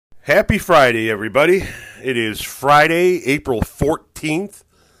Happy Friday, everybody. It is Friday, April 14th,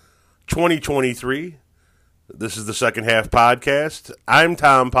 2023. This is the Second Half Podcast. I'm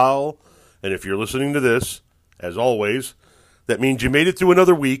Tom Powell, and if you're listening to this, as always, that means you made it through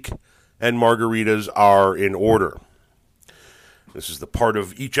another week, and margaritas are in order. This is the part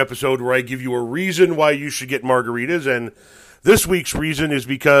of each episode where I give you a reason why you should get margaritas, and this week's reason is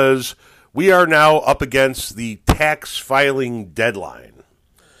because we are now up against the tax filing deadline.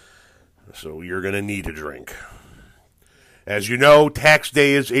 So you're going to need a drink. As you know, tax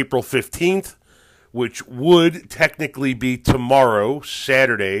day is April 15th, which would technically be tomorrow,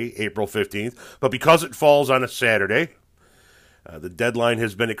 Saturday, April 15th. But because it falls on a Saturday, the deadline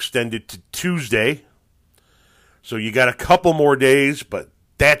has been extended to Tuesday. So you got a couple more days, but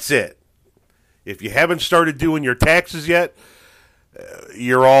that's it. If you haven't started doing your taxes yet,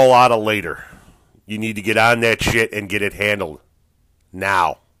 you're all out of later. You need to get on that shit and get it handled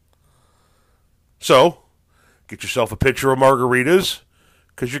now. So, get yourself a pitcher of margaritas,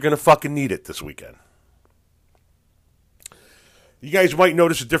 because you're going to fucking need it this weekend. You guys might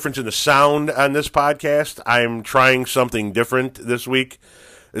notice a difference in the sound on this podcast. I'm trying something different this week.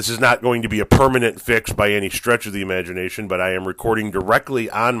 This is not going to be a permanent fix by any stretch of the imagination, but I am recording directly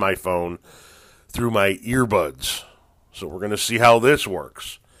on my phone through my earbuds. So we're going to see how this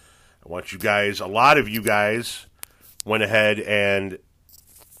works. I want you guys, a lot of you guys went ahead and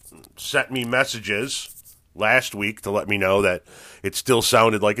sent me messages last week to let me know that it still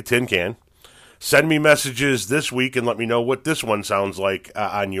sounded like a tin can. Send me messages this week and let me know what this one sounds like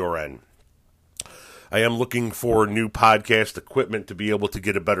on your end. I am looking for new podcast equipment to be able to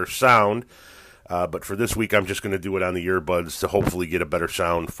get a better sound, but for this week I'm just going to do it on the earbuds to hopefully get a better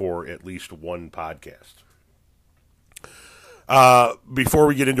sound for at least one podcast. Before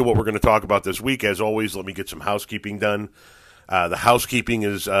we get into what we're going to talk about this week, as always, let me get some housekeeping done. The housekeeping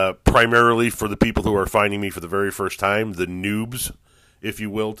is primarily for the people who are finding me for the very first time, the noobs, if you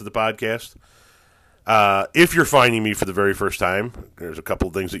will, to the podcast. If you're finding me for the very first time, there's a couple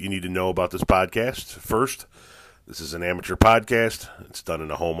of things that you need to know about this podcast. First, this is an amateur podcast. It's done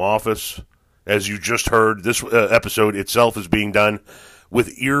in a home office. As you just heard, this episode itself is being done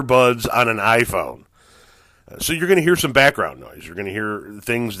with earbuds on an iPhone. So you're going to hear some background noise. You're going to hear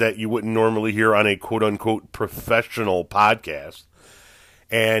things that you wouldn't normally hear on a quote-unquote professional podcast.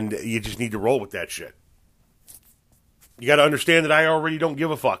 And you just need to roll with that shit. You got to understand that I already don't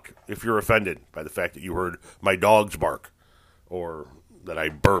give a fuck if you're offended by the fact that you heard my dogs bark, or that I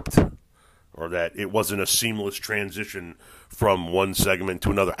burped, or that it wasn't a seamless transition from one segment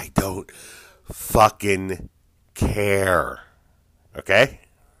to another. I don't fucking care. Okay?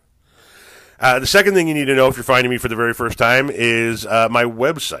 The second thing you need to know if you're finding me for the very first time is my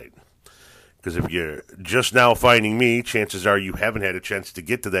website. Because if you're just now finding me, chances are you haven't had a chance to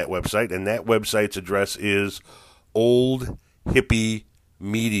get to that website. And that website's address is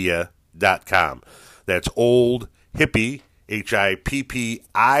oldhippiemedia.com. That's Old Hippie, Hippie.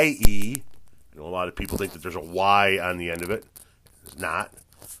 I know a lot of people think that there's a Y on the end of it. It's not.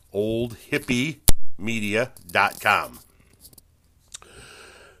 Oldhippiemedia.com.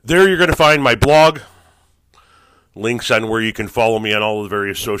 There you're going to find my blog, links on where you can follow me on all the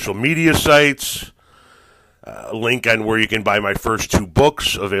various social media sites, a link on where you can buy my first two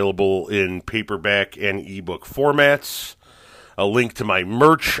books available in paperback and ebook formats, a link to my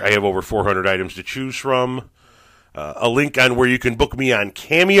merch. I have over 400 items to choose from, a link on where you can book me on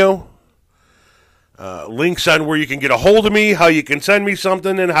Cameo, links on where you can get a hold of me, how you can send me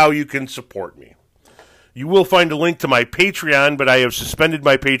something, and how you can support me. You will find a link to my Patreon, but I have suspended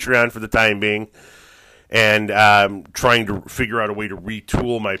my Patreon for the time being, and I'm trying to figure out a way to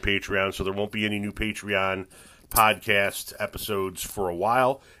retool my Patreon, so there won't be any new Patreon podcast episodes for a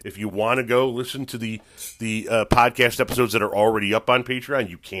while. If you want to go listen to the podcast episodes that are already up on Patreon,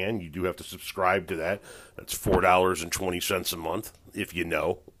 you can. You do have to subscribe to that. That's $4.20 a month. If you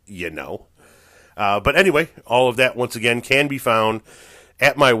know, you know. But anyway, all of that, once again, can be found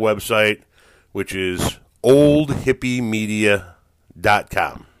at my website, which is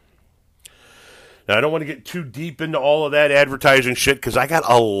oldhippiemedia.com. Now, I don't want to get too deep into all of that advertising shit because I got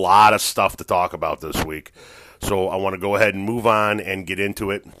a lot of stuff to talk about this week. So I want to go ahead and move on and get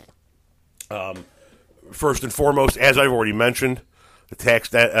into it. First and foremost, as I've already mentioned, the tax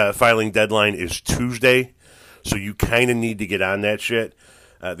filing deadline is Tuesday. So you kind of need to get on that shit.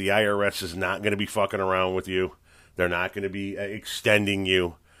 The IRS is not going to be fucking around with you. They're not going to be extending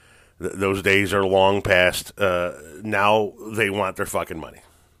you. Those days are long past. Now they want their fucking money.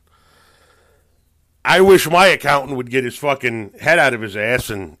 I wish my accountant would get his fucking head out of his ass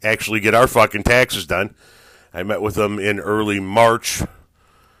and actually get our fucking taxes done. I met with him in early March.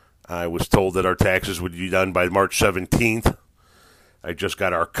 I was told that our taxes would be done by March 17th. I just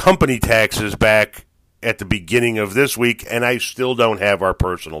got our company taxes back at the beginning of this week, and I still don't have our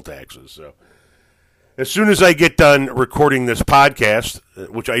personal taxes. So as soon as I get done recording this podcast,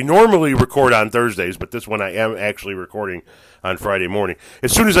 which I normally record on Thursdays, but this one I am actually recording on Friday morning.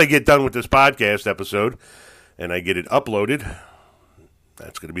 As soon as I get done with this podcast episode and I get it uploaded,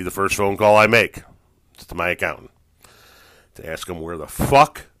 that's going to be the first phone call I make. It's to my accountant to ask him where the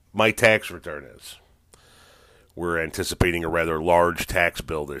fuck my tax return is. We're anticipating a rather large tax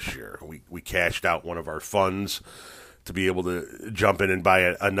bill this year. We cashed out one of our funds to be able to jump in and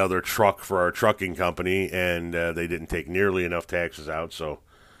buy another truck for our trucking company, and they didn't take nearly enough taxes out. So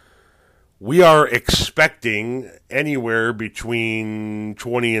we are expecting anywhere between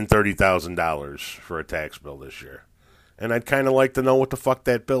 $20,000 and $30,000 for a tax bill this year. And I'd kind of like to know what the fuck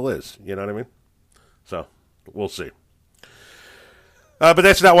that bill is. You know what I mean? So we'll see. But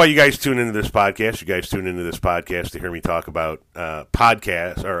that's not why you guys tune into this podcast. You guys tune into this podcast to hear me talk about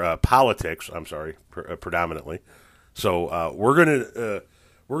politics. I'm sorry, predominantly. So we're gonna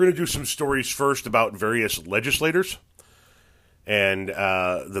do some stories first about various legislators and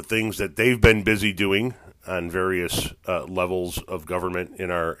the things that they've been busy doing on various levels of government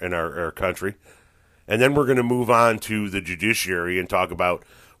in our country, and then we're going to move on to the judiciary and talk about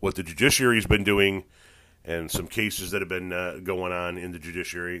what the judiciary's been doing and some cases that have been going on in the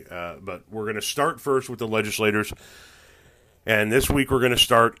judiciary. But we're going to start first with the legislators. And this week we're going to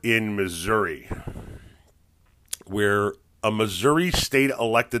start in Missouri, where a Missouri state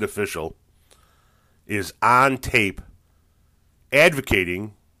elected official is on tape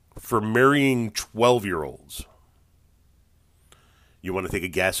advocating for marrying 12-year-olds. You want to take a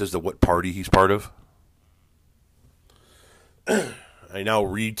guess as to what party he's part of? I now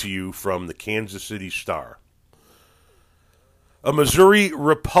read to you from the Kansas City Star. A Missouri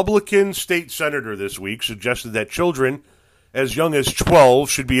Republican state senator this week suggested that children as young as 12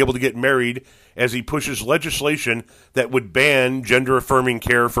 should be able to get married as he pushes legislation that would ban gender-affirming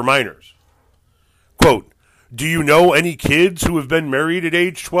care for minors. Quote, "Do you know any kids who have been married at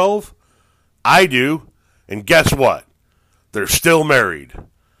age 12? I do, and guess what? They're still married,"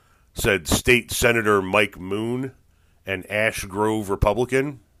 said State Senator Mike Moon, an Ash Grove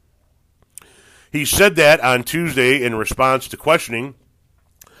Republican. He said that on Tuesday in response to questioning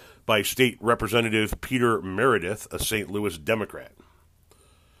by State Representative Peter Meredith, a St. Louis Democrat.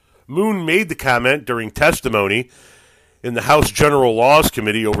 Moon made the comment during testimony in the House General Laws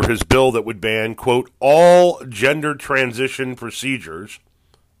Committee over his bill that would ban, quote, all gender transition procedures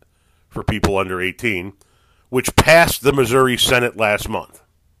for people under 18, which passed the Missouri Senate last month.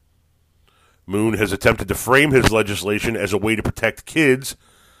 Moon has attempted to frame his legislation as a way to protect kids,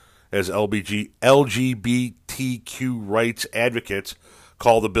 as LGBTQ rights advocates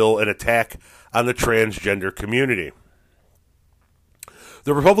call the bill an attack on the transgender community.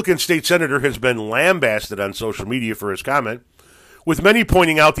 The Republican state senator has been lambasted on social media for his comment, with many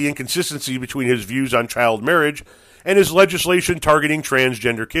pointing out the inconsistency between his views on child marriage and his legislation targeting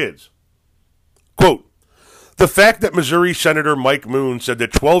transgender kids. Quote, "The fact that Missouri Senator Mike Moon said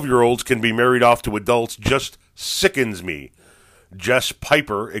that 12-year-olds can be married off to adults just sickens me," Jess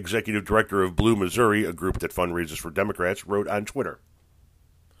Piper, executive director of Blue Missouri, a group that fundraises for Democrats, wrote on Twitter.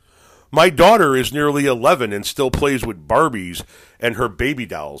 "My daughter is nearly 11 and still plays with Barbies and her baby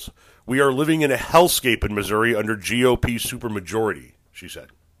dolls. We are living in a hellscape in Missouri under GOP supermajority," she said.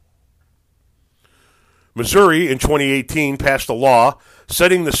 Missouri, in 2018, passed a law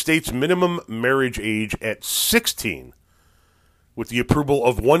setting the state's minimum marriage age at 16 with the approval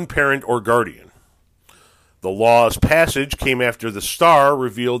of one parent or guardian. The law's passage came after the Star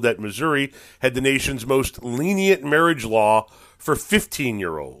revealed that Missouri had the nation's most lenient marriage law for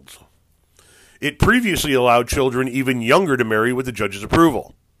 15-year-olds. It previously allowed children even younger to marry with the judge's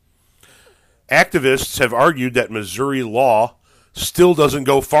approval. Activists have argued that Missouri law still doesn't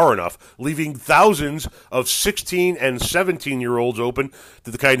go far enough, leaving thousands of 16 and 17-year-olds open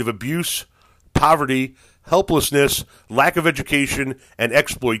to the kind of abuse, poverty, helplessness, lack of education, and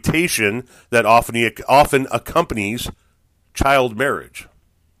exploitation that often accompanies child marriage.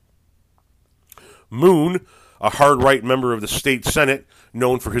 Moon, a hard-right member of the state Senate,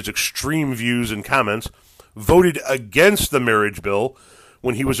 known for his extreme views and comments, voted against the marriage bill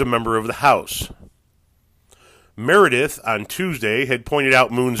when he was a member of the House. Meredith, on Tuesday, had pointed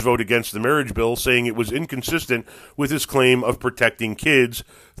out Moon's vote against the marriage bill, saying it was inconsistent with his claim of protecting kids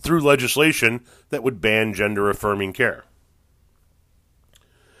through legislation that would ban gender-affirming care.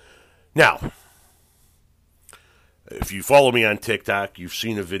 Now, if you follow me on TikTok, you've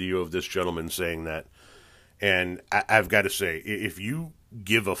seen a video of this gentleman saying that. And I've got to say, if you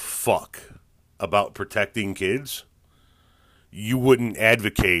give a fuck about protecting kids, you wouldn't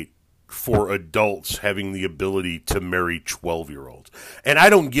advocate for adults having the ability to marry 12-year-olds. And I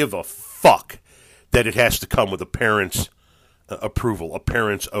don't give a fuck that it has to come with a parent's approval, a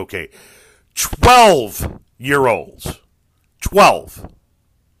parent's okay. 12-year-olds. 12.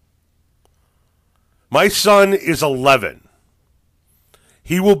 My son is 11.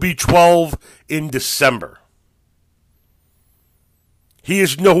 He will be 12 in December. He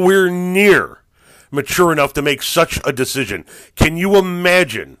is nowhere near mature enough to make such a decision. Can you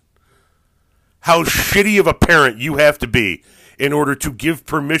imagine how shitty of a parent you have to be in order to give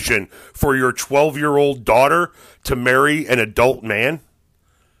permission for your 12-year-old daughter to marry an adult man?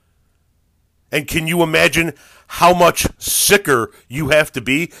 And can you imagine how much sicker you have to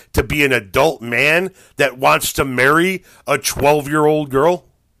be an adult man that wants to marry a 12-year-old girl?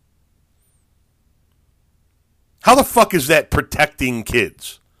 How the fuck is that protecting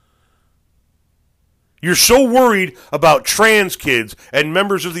kids? You're so worried about trans kids and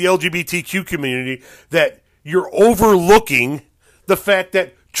members of the LGBTQ community that you're overlooking the fact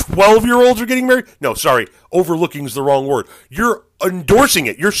that 12-year-olds are getting married? No, sorry, overlooking is the wrong word. You're endorsing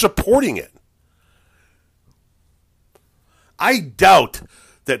it. You're supporting it. I doubt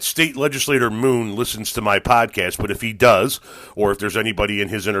that State Legislator Moon listens to my podcast, but if he does, or if there's anybody in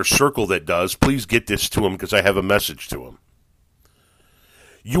his inner circle that does, please get this to him because I have a message to him.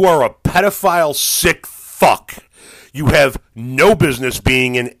 You are a pedophile sick fuck. You have no business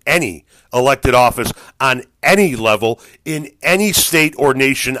being in any elected office on any level in any state or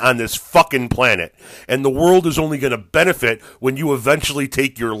nation on this fucking planet. And the world is only going to benefit when you eventually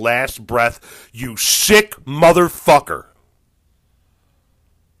take your last breath, you sick motherfucker.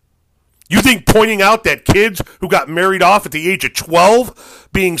 You think pointing out that kids who got married off at the age of 12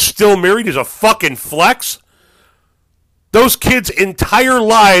 being still married is a fucking flex? Those kids' entire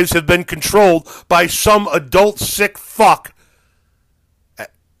lives have been controlled by some adult sick fuck.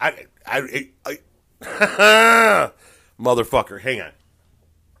 Motherfucker, hang on.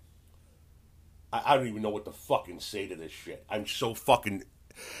 I don't even know what to fucking say to this shit. I'm so fucking...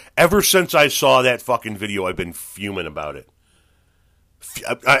 Ever since I saw that fucking video, I've been fuming about it.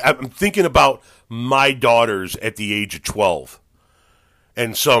 I'm thinking about my daughters at the age of 12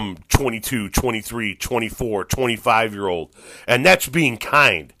 and some 22, 23, 24, 25-year-old. And that's being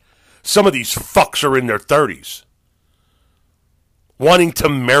kind. Some of these fucks are in their 30s wanting to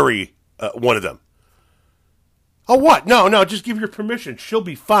marry one of them. Oh, what? No, just give your permission. She'll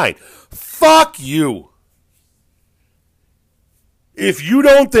be fine. Fuck you. If you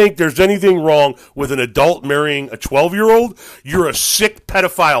don't think there's anything wrong with an adult marrying a 12-year-old, you're a sick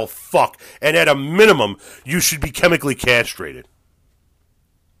pedophile fuck. And at a minimum, you should be chemically castrated.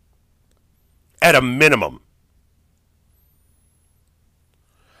 At a minimum.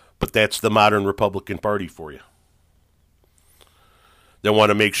 But that's the modern Republican Party for you. They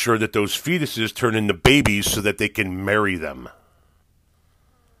want to make sure that those fetuses turn into babies so that they can marry them.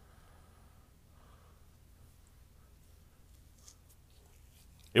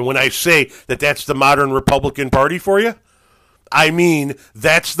 And when I say that that's the modern Republican Party for you, I mean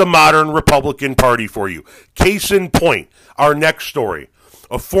that's the modern Republican Party for you. Case in point, our next story.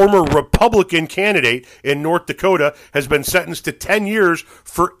 A former Republican candidate in North Dakota has been sentenced to 10 years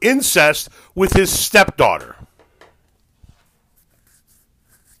for incest with his stepdaughter.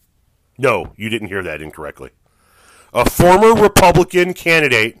 No, you didn't hear that incorrectly. A former Republican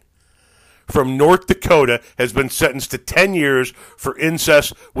candidate from North Dakota has been sentenced to 10 years for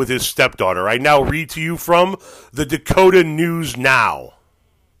incest with his stepdaughter. I now read to you from the Dakota News Now.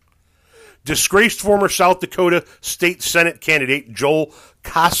 Disgraced former South Dakota State Senate candidate Joel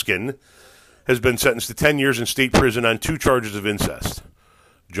Koskin has been sentenced to 10 years in state prison on 2 charges of incest.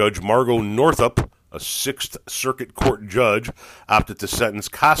 Judge Margot Northup, a 6th Circuit Court judge, opted to sentence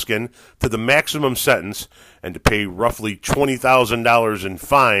Koskin to the maximum sentence and to pay roughly $20,000 in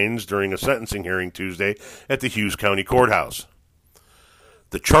fines during a sentencing hearing Tuesday at the Hughes County Courthouse.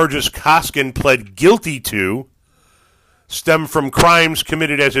 The charges Koskin pled guilty to stem from crimes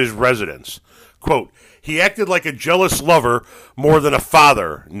committed at his residence. Quote, he acted like a jealous lover more than a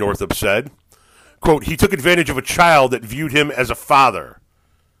father, Northup said. Quote, he took advantage of a child that viewed him as a father,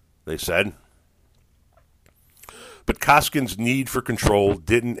 they said. But Koskin's need for control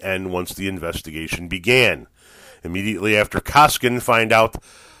didn't end once the investigation began. Immediately after Koskin found out,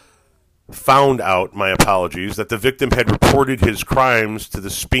 that the victim had reported his crimes to the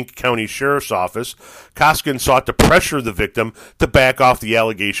Spink County Sheriff's Office, Koskin sought to pressure the victim to back off the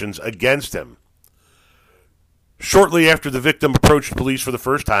allegations against him. Shortly after the victim approached police for the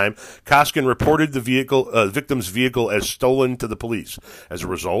first time, Koskin reported the victim's vehicle as stolen to the police. As a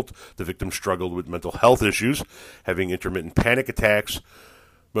result, the victim struggled with mental health issues, having intermittent panic attacks,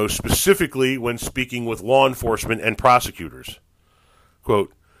 most specifically when speaking with law enforcement and prosecutors.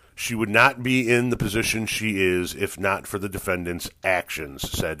 Quote, "She would not be in the position she is if not for the defendant's actions,"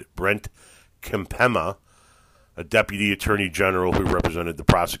 said Brent Kempema, a deputy attorney general who represented the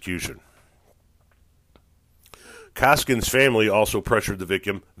prosecution. Koskin's family also pressured the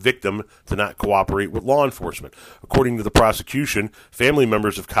victim to not cooperate with law enforcement. According to the prosecution, family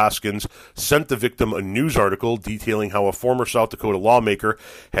members of Koskin's sent the victim a news article detailing how a former South Dakota lawmaker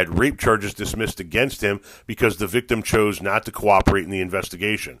had rape charges dismissed against him because the victim chose not to cooperate in the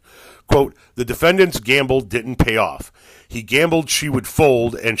investigation. Quote, "The defendant's gamble didn't pay off. He gambled she would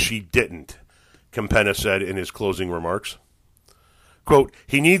fold, and she didn't," Kempena said in his closing remarks. Quote,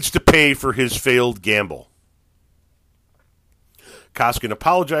 "He needs to pay for his failed gamble." Koskin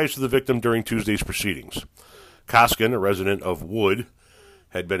apologized to the victim during Tuesday's proceedings. Koskin, a resident of Wood,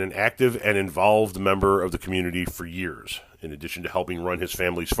 had been an active and involved member of the community for years. In addition to helping run his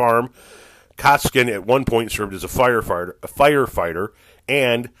family's farm, Koskin at one point served as a firefighter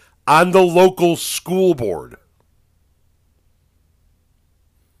and on the local school board.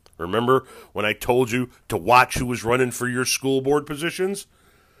 Remember when I told you to watch who was running for your school board positions?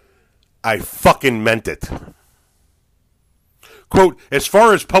 I fucking meant it. Quote, "As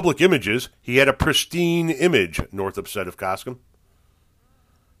far as public images, he had a pristine image," Northup said of Koskin.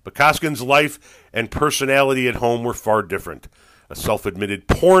 But Koskin's life and personality at home were far different. A self-admitted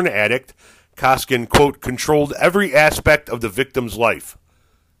porn addict, Koskin, quote, "controlled every aspect of the victim's life,"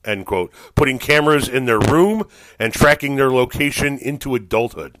 end quote, putting cameras in their room and tracking their location into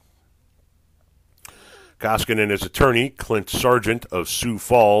adulthood. Koskin and his attorney, Clint Sargent of Sioux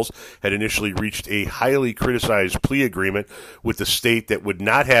Falls, had initially reached a highly criticized plea agreement with the state that would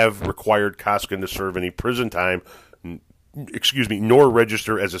not have required Koskin to serve any prison time, nor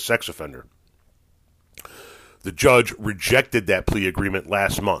register as a sex offender. The judge rejected that plea agreement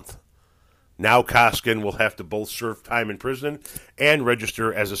last month. Now Koskin will have to both serve time in prison and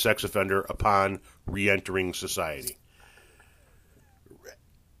register as a sex offender upon re-entering society.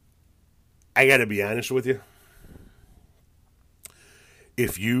 I got to be honest with you.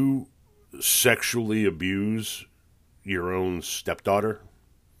 If you sexually abuse your own stepdaughter,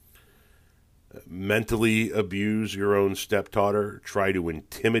 mentally abuse your own stepdaughter, try to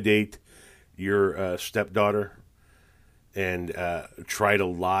intimidate your stepdaughter, and try to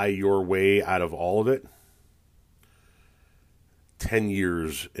lie your way out of all of it, 10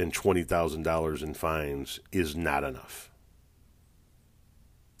 years and $20,000 in fines is not enough.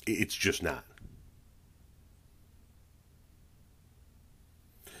 It's just not.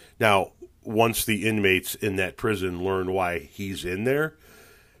 Now, once the inmates in that prison learn why he's in there,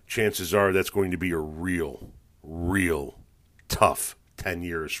 chances are that's going to be a real tough 10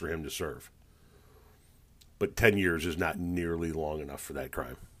 years for him to serve. But 10 years is not nearly long enough for that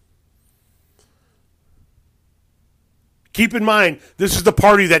crime. Keep in mind, this is the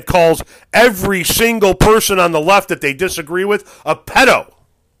party that calls every single person on the left that they disagree with a pedo.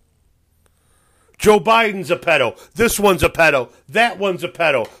 Joe Biden's a pedo. This one's a pedo. That one's a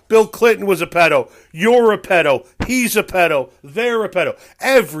pedo. Bill Clinton was a pedo. You're a pedo. He's a pedo. They're a pedo.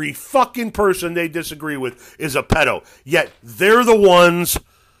 Every fucking person they disagree with is a pedo. Yet they're the ones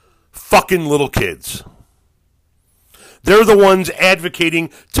fucking little kids. They're the ones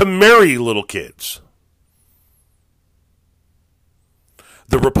advocating to marry little kids.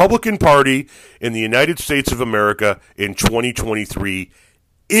 The Republican Party in the United States of America in 2023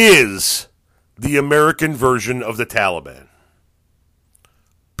 is the American version of the Taliban.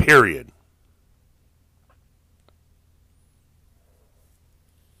 Period.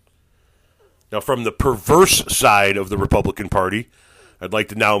 Now, from the perverse side of the Republican Party, I'd like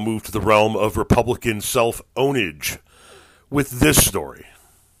to now move to the realm of Republican self-ownage with this story.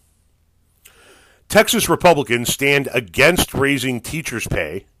 Texas Republicans stand against raising teachers'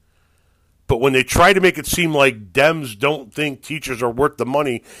 pay, but when they try to make it seem like Dems don't think teachers are worth the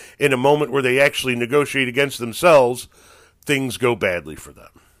money in a moment where they actually negotiate against themselves, things go badly for them.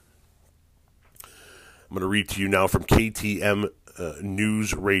 I'm going to read to you now from KTM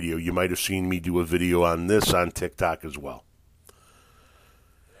News Radio. You might have seen me do a video on this on TikTok as well.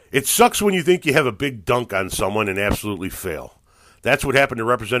 It sucks when you think you have a big dunk on someone and absolutely fail. That's what happened to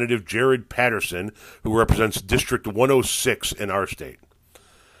Representative Jared Patterson, who represents District 106 in our state.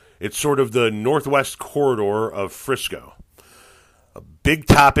 It's sort of the northwest corridor of Frisco. A big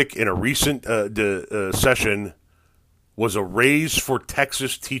topic in a recent session was a raise for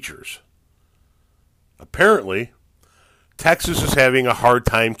Texas teachers. Apparently, Texas is having a hard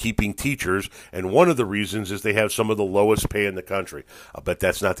time keeping teachers, and one of the reasons is they have some of the lowest pay in the country. I'll bet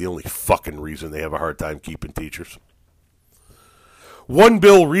that's not the only fucking reason they have a hard time keeping teachers. One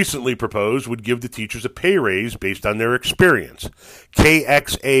bill recently proposed would give the teachers a pay raise based on their experience.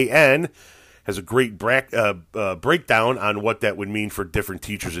 KXAN has a great breakdown on what that would mean for different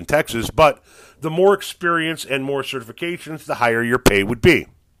teachers in Texas, but the more experience and more certifications, the higher your pay would be.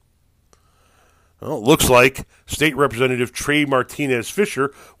 Well, it looks like State Representative Trey Martinez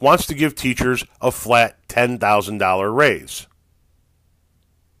Fisher wants to give teachers a flat $10,000 raise.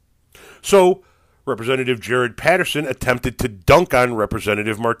 So, Representative Jared Patterson attempted to dunk on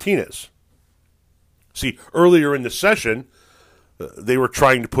Representative Martinez. See, earlier in the session, they were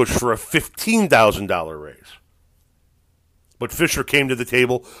trying to push for a $15,000 raise. But Fisher came to the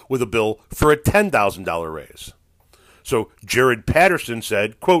table with a bill for a $10,000 raise. So Jared Patterson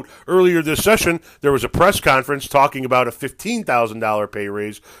said, quote, earlier this session, there was a press conference talking about a $15,000 pay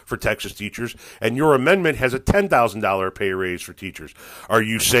raise for Texas teachers, and your amendment has a $10,000 pay raise for teachers. Are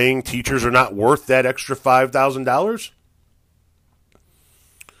you saying teachers are not worth that extra $5,000?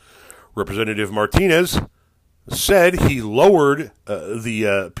 Representative Martinez said he lowered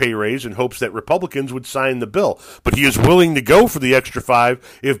the pay raise in hopes that Republicans would sign the bill, but he is willing to go for the extra $5,000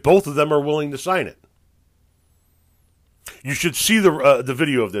 if both of them are willing to sign it. You should see the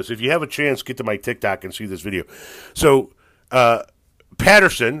video of this. If you have a chance, get to my TikTok and see this video. So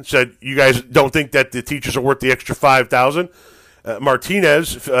Patterson said, you guys don't think that the teachers are worth the extra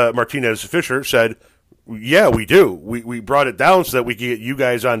 $5,000? Martinez Fisher said, yeah, we do. We brought it down so that we could get you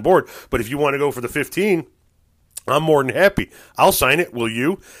guys on board. But if you want to go for the 15, I'm more than happy. I'll sign it. Will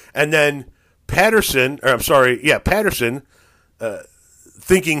you? And then Patterson,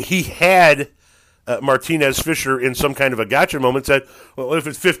 thinking he had Martinez Fisher in some kind of a gotcha moment, said, well, if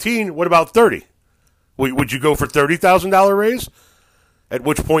it's 15, what about 30? Would you go for $30,000 raise? At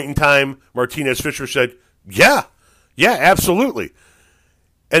which point in time, Martinez Fisher said, yeah, absolutely.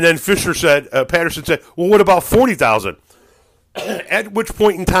 And then Patterson said, well, what about 40,000? At which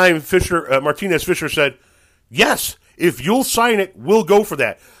point in time, Martinez Fisher said, yes, if you'll sign it, we'll go for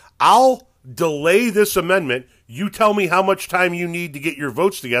that. I'll delay this amendment. You tell me how much time you need to get your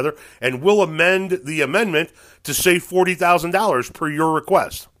votes together, and we'll amend the amendment to save $40,000 per your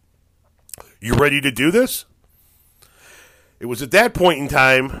request. You ready to do this? It was at that point in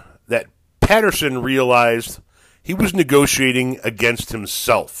time that Patterson realized he was negotiating against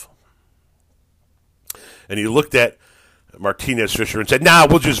himself. And he looked at Martinez Fisher and said, nah,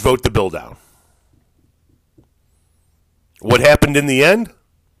 we'll just vote the bill down. What happened in the end?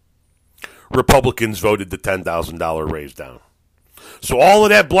 Republicans voted the $10,000 raise down. So all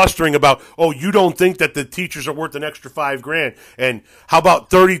of that blustering about, oh, you don't think that the teachers are worth an extra $5,000, and how about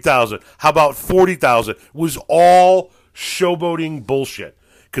 30,000? How about 40,000? Was all showboating bullshit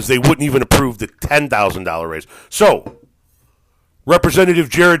because they wouldn't even approve the $10,000 raise. So, Representative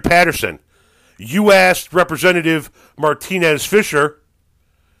Jared Patterson, you asked Representative Martinez Fisher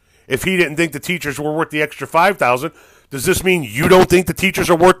if he didn't think the teachers were worth the extra $5,000. Does this mean you don't think the teachers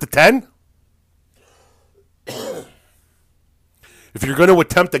are worth the 10? If you're going to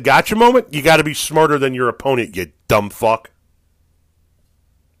attempt a gotcha moment, you got to be smarter than your opponent, you dumb fuck.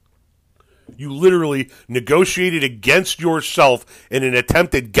 You literally negotiated against yourself in an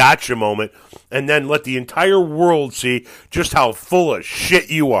attempted gotcha moment and then let the entire world see just how full of shit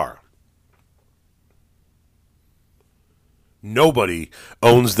you are. Nobody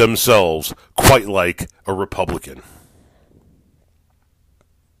owns themselves quite like a Republican.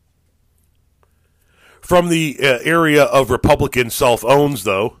 From the area of Republican self-owns,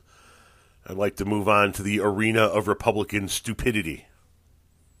 though, I'd like to move on to the arena of Republican stupidity.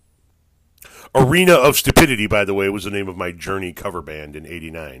 Arena of Stupidity, by the way, was the name of my Journey cover band in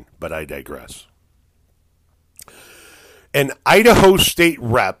 '89, but I digress. An Idaho state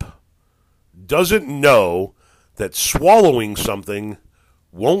rep doesn't know that swallowing something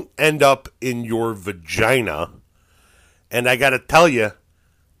won't end up in your vagina, and I got to tell you,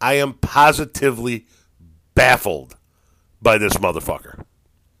 I am positively baffled by this motherfucker.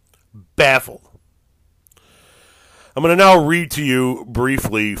 Baffled. I'm going to now read to you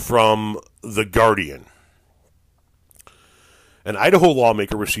briefly from The Guardian. An Idaho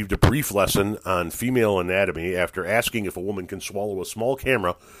lawmaker received a brief lesson on female anatomy after asking if a woman can swallow a small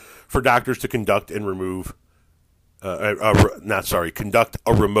camera for doctors to conduct a remote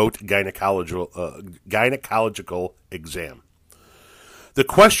gynecological exam. The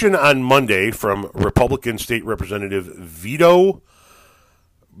question on Monday from Republican State Representative Vito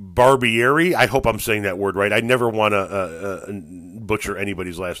Barbieri, I hope I'm saying that word right. I never want to butcher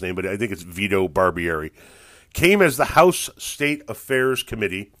anybody's last name, but I think it's Vito Barbieri, came as the House State Affairs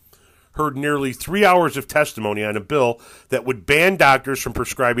Committee heard nearly 3 hours of testimony on a bill that would ban doctors from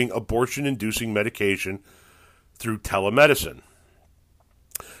prescribing abortion-inducing medication through telemedicine.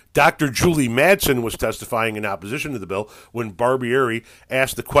 Dr. Julie Madsen was testifying in opposition to the bill when Barbieri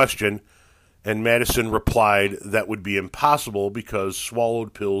asked the question, and Madison replied that would be impossible because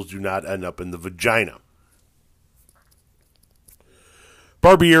swallowed pills do not end up in the vagina.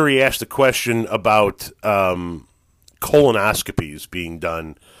 Barbieri asked a question about colonoscopies being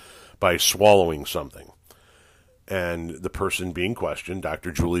done by swallowing something. And the person being questioned,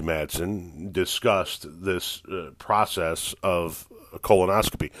 Dr. Julie Madsen, discussed this process of a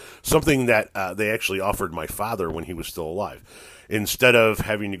colonoscopy, something that they actually offered my father when he was still alive. Instead of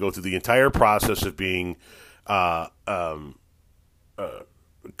having to go through the entire process of being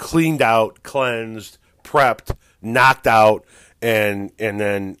cleaned out, cleansed, prepped, knocked out, and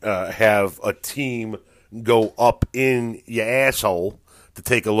then have a team go up in your asshole to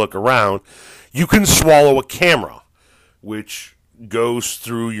take a look around, you can swallow a camera, which goes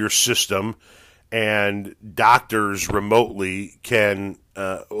through your system, and doctors remotely can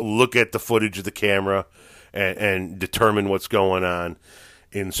look at the footage of the camera and determine what's going on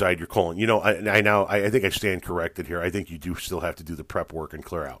inside your colon. You know, I think I stand corrected here. I think you do still have to do the prep work and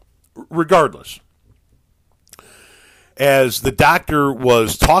clear out. Regardless, as the doctor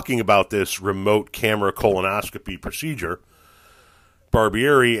was talking about this remote camera colonoscopy procedure,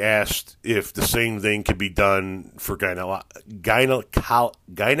 Barbieri asked if the same thing could be done for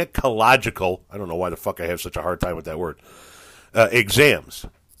gynecological, I don't know why the fuck I have such a hard time with that word, exams.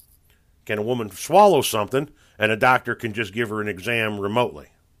 Can a woman swallow something and a doctor can just give her an exam remotely?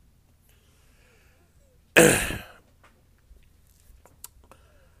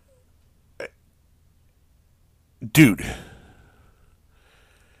 Dude,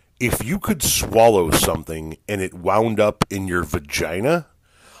 if you could swallow something and it wound up in your vagina,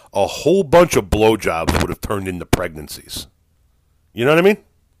 a whole bunch of blowjobs would have turned into pregnancies. You know what I mean?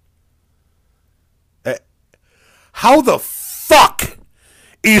 How the fuck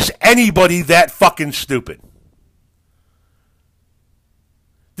is anybody that fucking stupid?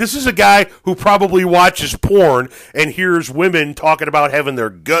 This is a guy who probably watches porn and hears women talking about having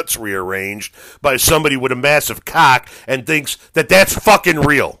their guts rearranged by somebody with a massive cock and thinks that that's fucking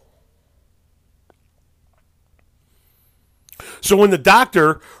real. So when the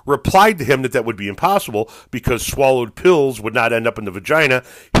doctor replied to him that that would be impossible because swallowed pills would not end up in the vagina,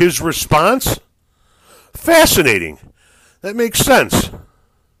 his response? Fascinating. That makes sense.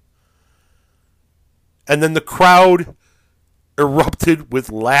 And then the crowd erupted with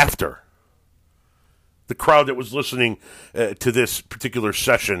laughter. The crowd that was listening to this particular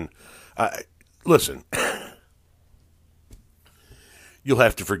session. Listen, you'll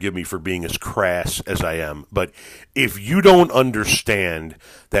have to forgive me for being as crass as I am, but if you don't understand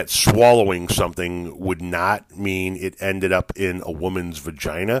that swallowing something would not mean it ended up in a woman's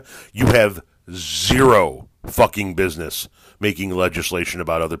vagina, you have zero fucking business making legislation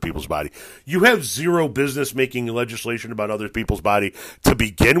about other people's body. You have zero business making legislation about other people's body to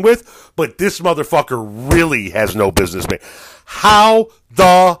begin with, but this motherfucker really has no business making. How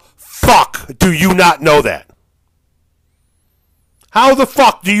the fuck do you not know that? How the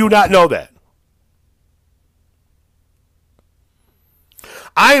fuck do you not know that?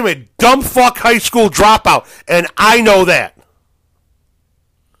 I am a dumb fuck high school dropout, and I know that.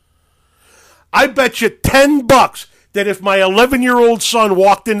 I bet you $10 that if my 11-year-old son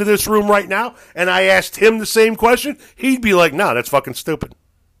walked into this room right now and I asked him the same question, he'd be like, no, that's fucking stupid.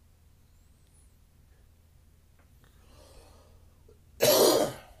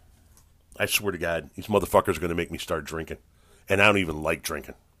 I swear to God, these motherfuckers are going to make me start drinking. And I don't even like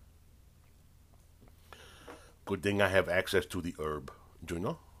drinking. Good thing I have access to the herb. Do you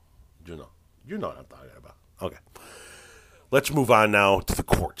know? Do you know? You know what I'm talking about. Okay. Let's move on now to the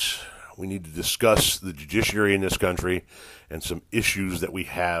courts. We need to discuss the judiciary in this country and some issues that we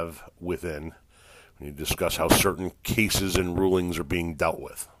have within. We need to discuss how certain cases and rulings are being dealt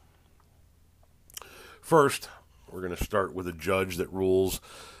with. First, we're going to start with a judge that rules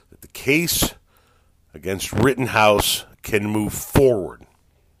that the case against Rittenhouse can move forward.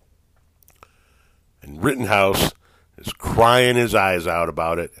 And Rittenhouse is crying his eyes out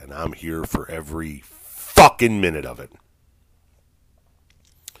about it, and I'm here for every fucking minute of it.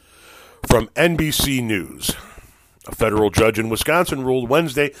 From NBC News, a federal judge in Wisconsin ruled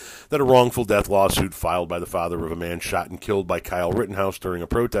Wednesday that a wrongful death lawsuit filed by the father of a man shot and killed by Kyle Rittenhouse during a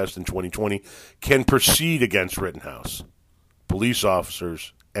protest in 2020 can proceed against Rittenhouse, police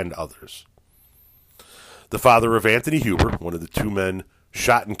officers, and others. The father of Anthony Huber, one of the two men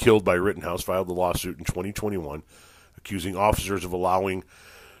shot and killed by Rittenhouse, filed the lawsuit in 2021, accusing officers of allowing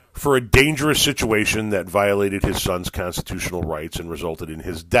for a dangerous situation that violated his son's constitutional rights and resulted in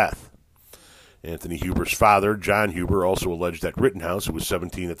his death. Anthony Huber's father, John Huber, also alleged that Rittenhouse, who was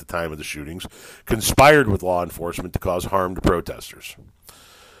 17 at the time of the shootings, conspired with law enforcement to cause harm to protesters.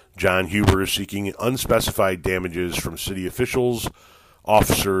 John Huber is seeking unspecified damages from city officials,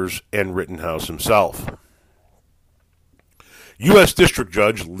 officers, and Rittenhouse himself. U.S. District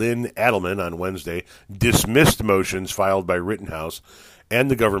Judge Lynn Adelman on Wednesday dismissed motions filed by Rittenhouse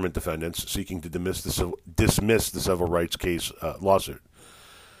and the government defendants seeking to dismiss the civil rights case lawsuit.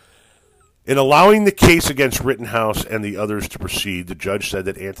 In allowing the case against Rittenhouse and the others to proceed, the judge said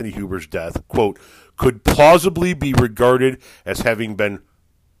that Anthony Huber's death, quote, could plausibly be regarded as having been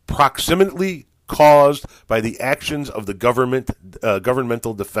proximately caused by the actions of the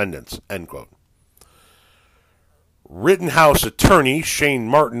governmental defendants, end quote. Rittenhouse attorney Shane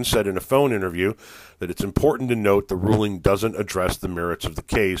Martin said in a phone interview that it's important to note the ruling doesn't address the merits of the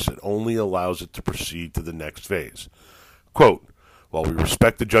case. It only allows it to proceed to the next phase. Quote, while we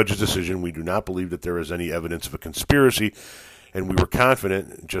respect the judge's decision, we do not believe that there is any evidence of a conspiracy, and we were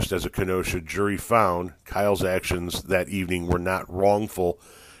confident, just as a Kenosha jury found, Kyle's actions that evening were not wrongful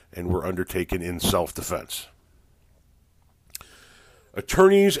and were undertaken in self-defense.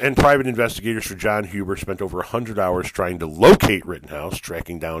 Attorneys and private investigators for John Huber spent over 100 hours trying to locate Rittenhouse,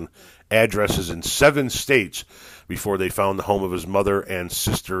 tracking down addresses in 7 states before they found the home of his mother and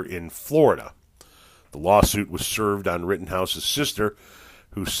sister in Florida. The lawsuit was served on Rittenhouse's sister,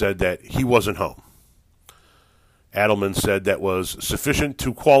 who said that he wasn't home. Adelman said that was sufficient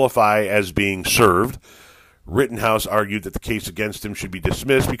to qualify as being served. Rittenhouse argued that the case against him should be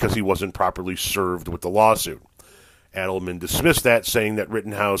dismissed because he wasn't properly served with the lawsuit. Adelman dismissed that, saying that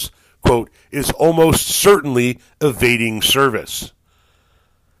Rittenhouse, quote, is almost certainly evading service.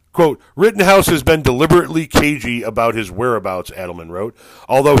 Quote, Rittenhouse has been deliberately cagey about his whereabouts, Adelman wrote.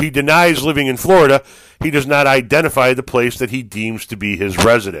 Although he denies living in Florida, he does not identify the place that he deems to be his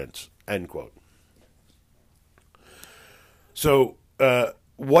residence, end quote. So,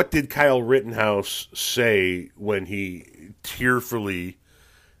 what did Kyle Rittenhouse say when he tearfully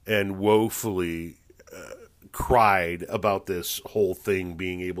and woefully cried about this whole thing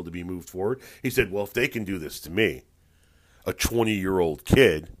being able to be moved forward? He said, well, if they can do this to me, a 20-year-old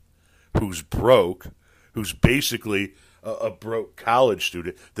kid who's broke, who's basically a broke college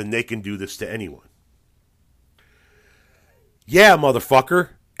student, then they can do this to anyone. Yeah, motherfucker.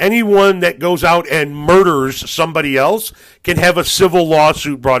 Anyone that goes out and murders somebody else can have a civil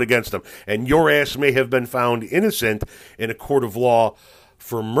lawsuit brought against them. And your ass may have been found innocent in a court of law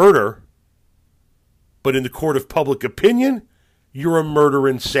for murder, but in the court of public opinion, you're a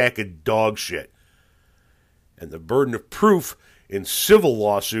murdering sack of dog shit. And the burden of proof in civil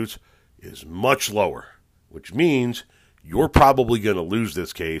lawsuits is much lower, which means you're probably going to lose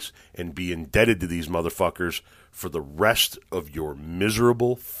this case and be indebted to these motherfuckers for the rest of your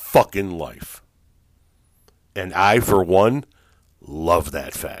miserable fucking life. And I, for one, love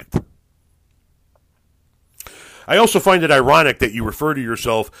that fact. I also find it ironic that you refer to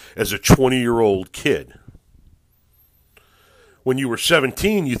yourself as a 20-year-old kid. When you were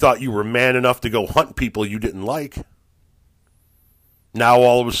 17, you thought you were man enough to go hunt people you didn't like. Now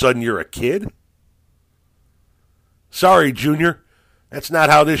all of a sudden you're a kid? Sorry, Junior. That's not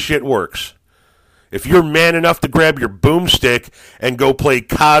how this shit works. If you're man enough to grab your boomstick and go play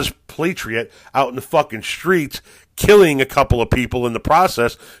cosplatriot out in the fucking streets, killing a couple of people in the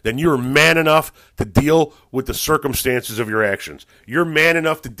process, then you're man enough to deal with the circumstances of your actions. You're man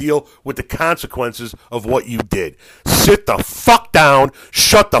enough to deal with the consequences of what you did. Sit the fuck down,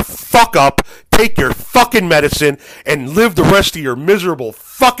 shut the fuck up, take your fucking medicine, and live the rest of your miserable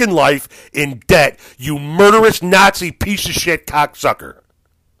fucking life in debt, you murderous Nazi piece of shit cocksucker.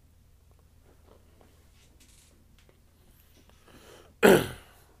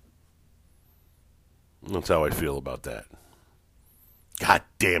 That's how I feel about that. God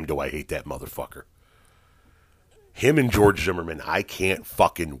damn, do I hate that motherfucker. Him and George Zimmerman, I can't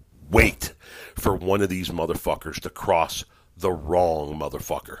fucking wait for one of these motherfuckers to cross the wrong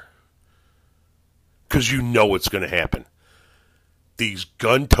motherfucker. Because you know it's going to happen. These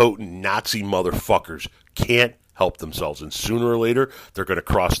gun-toting Nazi motherfuckers can't help themselves. And sooner or later, they're going to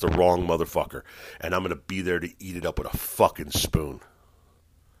cross the wrong motherfucker. And I'm going to be there to eat it up with a fucking spoon.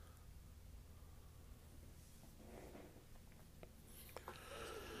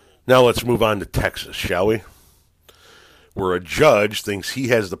 Now let's move on to Texas, shall we? Where a judge thinks he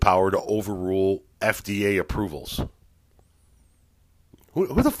has the power to overrule FDA approvals.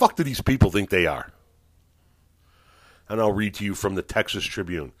 Who the fuck do these people think they are? and I'll read to you from the Texas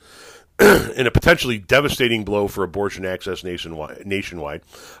Tribune. In a potentially devastating blow for abortion access nationwide,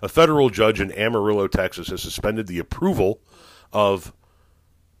 a federal judge in Amarillo, Texas, has suspended the approval of...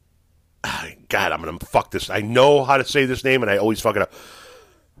 God, I'm going to fuck this. I know how to say this name, and I always fuck it up.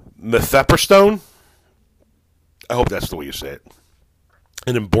 Mifepristone? I hope that's the way you say it.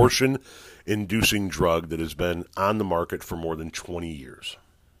 An abortion-inducing drug that has been on the market for more than 20 years.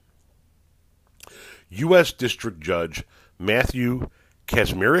 U.S. District Judge Matthew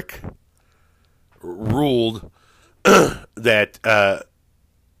Kacsmaryk ruled that the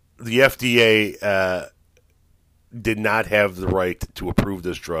FDA did not have the right to approve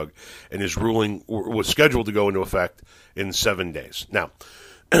this drug, and his ruling was scheduled to go into effect in 7 days. Now,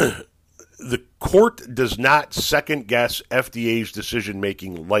 the court does not second-guess FDA's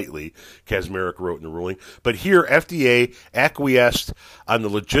decision-making lightly, Kacsmaryk wrote in the ruling, but here FDA acquiesced on the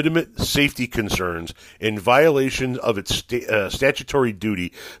legitimate safety concerns in violation of its statutory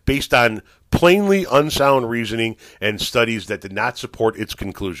duty based on plainly unsound reasoning and studies that did not support its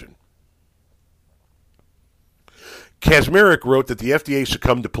conclusion. Kacsmaryk wrote that the FDA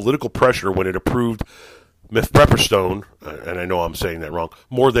succumbed to political pressure when it approved mifepristone, and I know I'm saying that wrong,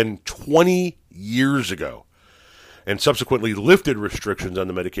 more than 20 years ago, and subsequently lifted restrictions on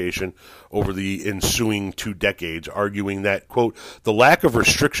the medication over the ensuing 2 decades, arguing that, quote, the lack of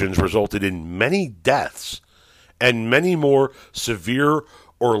restrictions resulted in many deaths and many more severe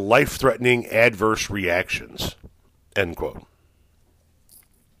or life-threatening adverse reactions, end quote.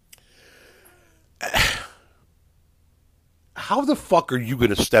 How the fuck are you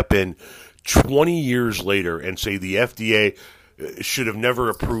going to step in 20 years later and say the FDA should have never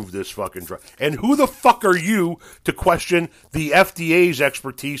approved this fucking drug? And who the fuck are you to question the FDA's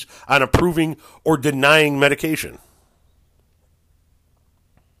expertise on approving or denying medication?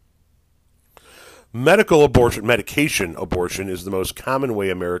 Medication abortion is the most common way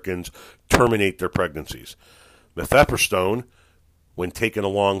Americans terminate their pregnancies. Mifepristone, when taken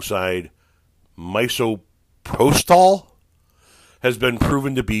alongside misoprostol, has been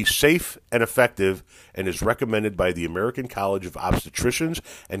proven to be safe and effective and is recommended by the American College of Obstetricians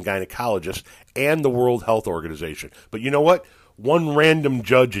and Gynecologists and the World Health Organization. But you know what? One random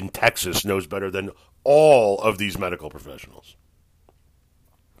judge in Texas knows better than all of these medical professionals.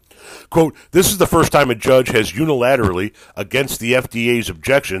 Quote, this is the first time a judge has unilaterally, against the FDA's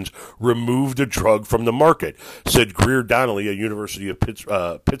objections, removed a drug from the market, said Greer Donnelly, a University of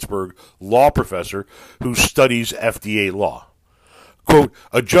Pittsburgh law professor who studies FDA law. Quote,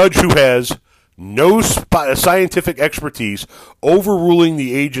 a judge who has no scientific expertise overruling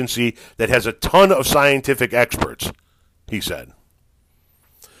the agency that has a ton of scientific experts, he said.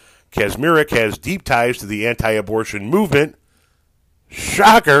 Kacsmaryk has deep ties to the anti-abortion movement.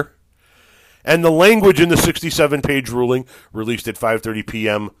 Shocker. And the language in the 67-page ruling, released at 5:30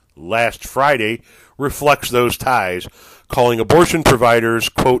 p.m. last Friday, reflects those ties, calling abortion providers,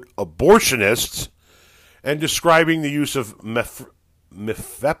 quote, abortionists, and describing the use of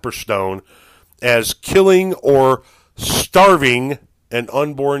mifepristone as killing or starving an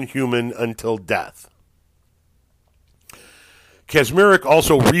unborn human until death. Kacsmaryk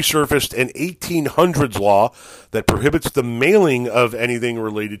also resurfaced an 1800s law that prohibits the mailing of anything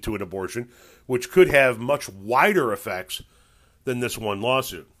related to an abortion, which could have much wider effects than this one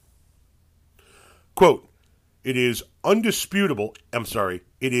lawsuit. Quote, it is indisputable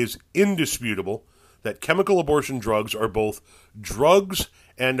that chemical abortion drugs are both drugs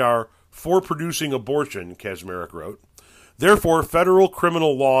and are for producing abortion, Kacsmaryk wrote. Therefore, federal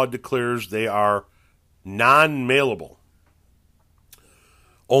criminal law declares they are non-mailable.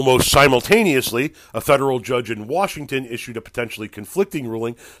 Almost simultaneously, a federal judge in Washington issued a potentially conflicting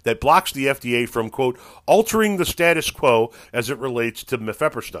ruling that blocks the FDA from, quote, altering the status quo as it relates to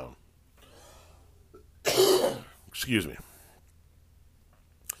mifepristone. Excuse me.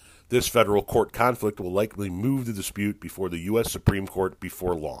 This federal court conflict will likely move the dispute before the U.S. Supreme Court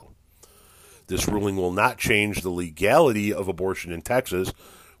before long. This ruling will not change the legality of abortion in Texas,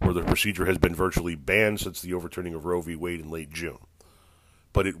 where the procedure has been virtually banned since the overturning of Roe v. Wade in late June.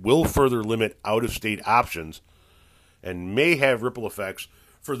 But it will further limit out-of-state options and may have ripple effects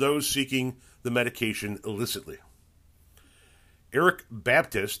for those seeking the medication illicitly. Eric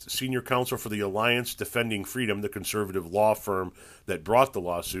Baptist, senior counsel for the Alliance Defending Freedom, the conservative law firm that brought the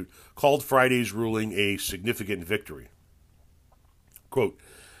lawsuit, called Friday's ruling a significant victory. Quote,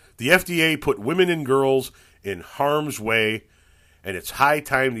 the FDA put women and girls in harm's way, and it's high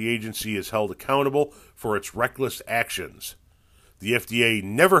time the agency is held accountable for its reckless actions. The FDA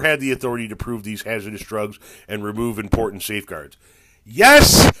never had the authority to approve these hazardous drugs and remove important safeguards.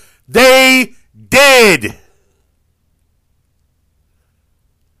 Yes, they did.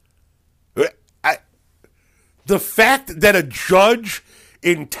 The fact that a judge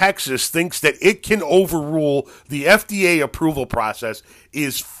in Texas thinks that it can overrule the FDA approval process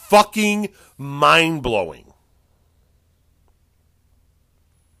is fucking mind-blowing.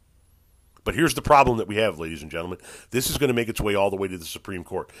 But here's the problem that we have, ladies and gentlemen. This is going to make its way all the way to the Supreme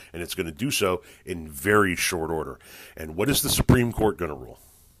Court, and it's going to do so in very short order. And what is the Supreme Court going to rule?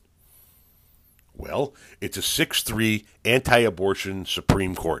 Well, it's a 6-3 anti-abortion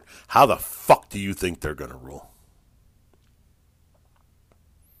Supreme Court. How the fuck do you think they're going to rule?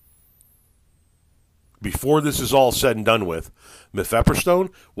 Before this is all said and done with,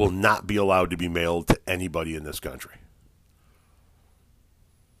 mifepristone will not be allowed to be mailed to anybody in this country.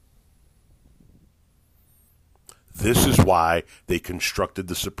 This is why they constructed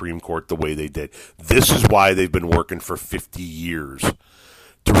the Supreme Court the way they did. This is why they've been working for 50 years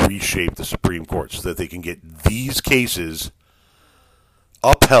to reshape the Supreme Court so that they can get these cases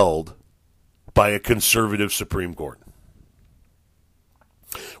upheld by a conservative Supreme Court.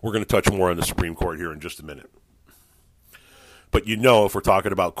 We're going to touch more on the Supreme Court here in just a minute. But you know, if we're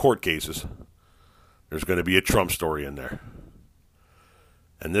talking about court cases, there's going to be a Trump story in there.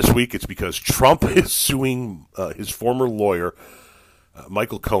 And this week it's because Trump is suing his former lawyer,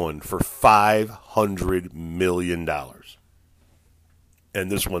 Michael Cohen, for $500 million.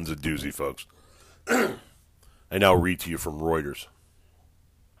 And this one's a doozy, folks. I now read to you from Reuters.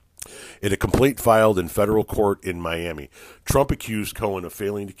 In a complaint filed in federal court in Miami, Trump accused Cohen of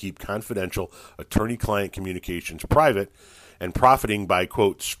failing to keep confidential attorney-client communications private and profiting by,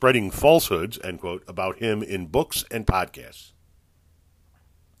 quote, spreading falsehoods, end quote, about him in books and podcasts.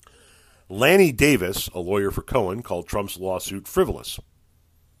 Lanny Davis, a lawyer for Cohen, called Trump's lawsuit frivolous.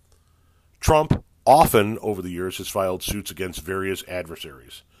 Trump often, over the years, has filed suits against various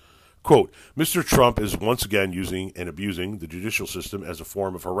adversaries. Quote, Mr. Trump is once again using and abusing the judicial system as a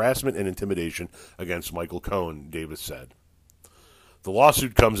form of harassment and intimidation against Michael Cohen, Davis said. The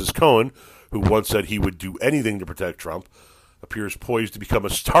lawsuit comes as Cohen, who once said he would do anything to protect Trump, appears poised to become a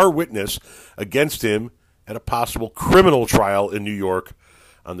star witness against him at a possible criminal trial in New York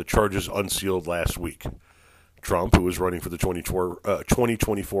on the charges unsealed last week. Trump, who is running for the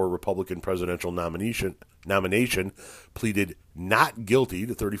 2024 Republican presidential nomination, pleaded not guilty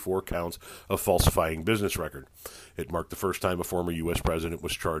to 34 counts of falsifying business record. It marked the first time a former U.S. president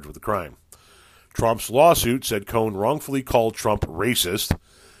was charged with a crime. Trump's lawsuit said Cohen wrongfully called Trump racist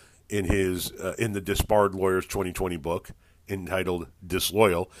in the Disbarred Lawyers 2020 book entitled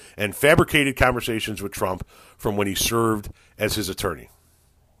Disloyal, and fabricated conversations with Trump from when he served as his attorney.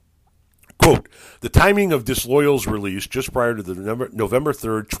 Quote, the timing of Disloyal's release just prior to the November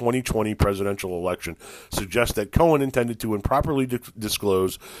 3rd, 2020 presidential election suggests that Cohen intended to improperly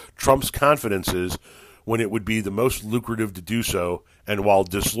disclose Trump's confidences when it would be the most lucrative to do so, and while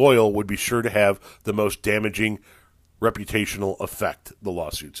disloyal would be sure to have the most damaging reputational effect, the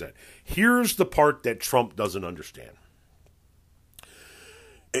lawsuit said. Here's the part that Trump doesn't understand.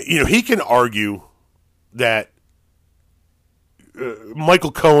 You know, he can argue that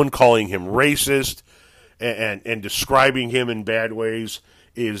Michael Cohen calling him racist and describing him in bad ways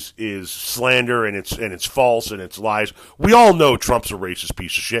is slander, and it's false and it's lies. We all know Trump's a racist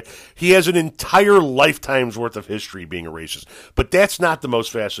piece of shit. He has an entire lifetime's worth of history being a racist. But that's not the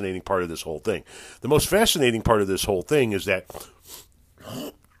most fascinating part of this whole thing. The most fascinating part of this whole thing is that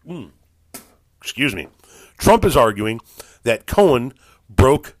Trump is arguing that Cohen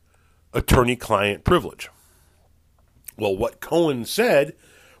broke attorney-client privilege. Well, what Cohen said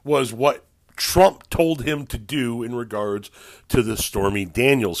was what Trump told him to do in regards to the Stormy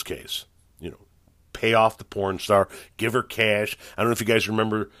Daniels case. You know, pay off the porn star, give her cash. I don't know if you guys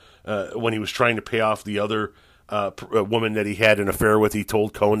remember when he was trying to pay off the other woman that he had an affair with. He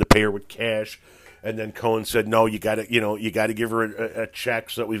told Cohen to pay her with cash, and then Cohen said, "No, you got to give her a check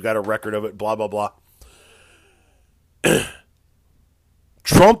so that we've got a record of it." Blah blah blah.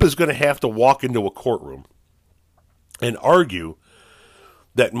 Trump is going to have to walk into a courtroom and argue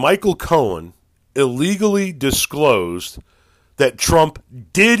that Michael Cohen illegally disclosed that Trump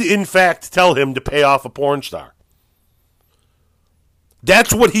did, in fact, tell him to pay off a porn star.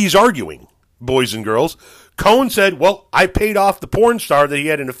 That's what he's arguing, boys and girls. Cohen said, well, I paid off the porn star that he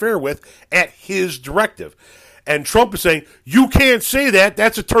had an affair with at his directive. And Trump is saying, you can't say that.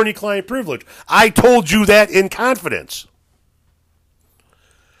 That's attorney-client privilege. I told you that in confidence.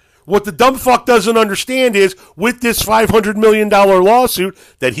 What the dumb fuck doesn't understand is, with this $500 million lawsuit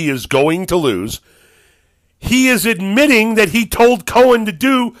that he is going to lose, he is admitting that he told Cohen to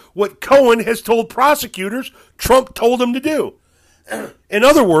do what Cohen has told prosecutors Trump told him to do. In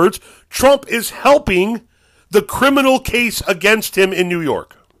other words, Trump is helping the criminal case against him in New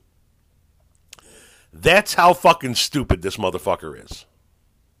York. That's how fucking stupid this motherfucker is.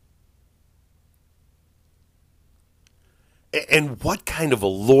 And what kind of a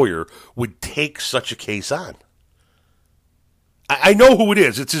lawyer would take such a case on? I know who it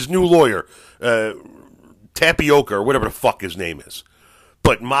is. It's his new lawyer, Tapioca, or whatever the fuck his name is.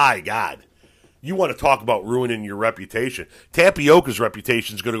 But my God, you want to talk about ruining your reputation. Tapioca's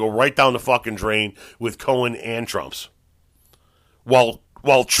reputation is going to go right down the fucking drain with Cohen and Trump's. While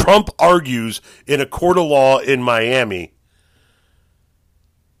Trump argues in a court of law in Miami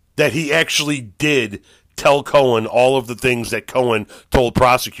that he actually did tell Cohen all of the things that Cohen told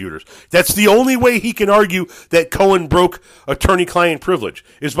prosecutors. That's the only way he can argue that Cohen broke attorney-client privilege,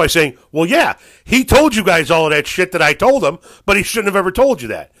 is by saying, well, yeah, he told you guys all of that shit that I told him, but he shouldn't have ever told you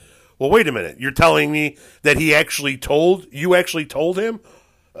that. Well, wait a minute. You're telling me that you actually told him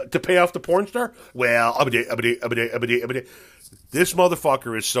to pay off the porn star? Well, this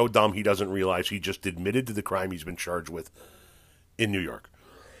motherfucker is so dumb he doesn't realize he just admitted to the crime he's been charged with in New York.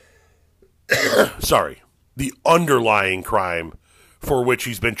 Sorry. The underlying crime for which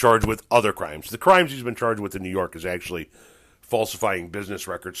he's been charged with other crimes. The crimes he's been charged with in New York is actually falsifying business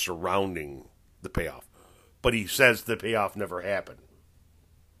records surrounding the payoff. But he says the payoff never happened.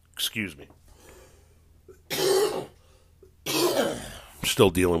 Excuse me. Still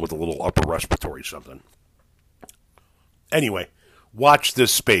dealing with a little upper respiratory something. Anyway, watch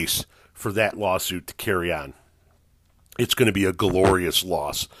this space for that lawsuit to carry on. It's going to be a glorious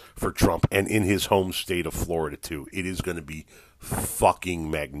loss for Trump, and in his home state of Florida, too. It is going to be fucking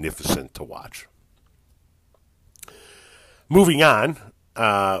magnificent to watch. Moving on,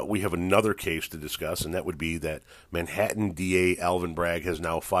 we have another case to discuss, and that would be that Manhattan DA Alvin Bragg has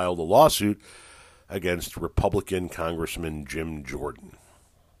now filed a lawsuit against Republican Congressman Jim Jordan.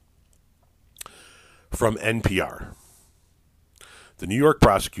 From NPR. The New York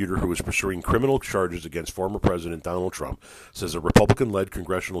prosecutor who is pursuing criminal charges against former President Donald Trump says a Republican-led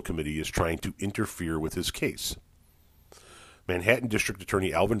congressional committee is trying to interfere with his case. Manhattan District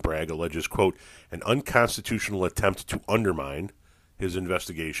Attorney Alvin Bragg alleges, quote, an unconstitutional attempt to undermine his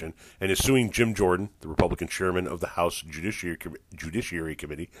investigation and is suing Jim Jordan, the Republican chairman of the House Judiciary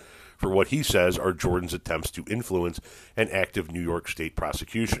Committee, for what he says are Jordan's attempts to influence an active New York State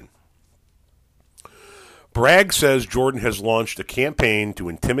prosecution. Bragg says Jordan has launched a campaign to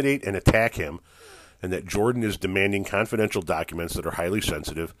intimidate and attack him, and that Jordan is demanding confidential documents that are highly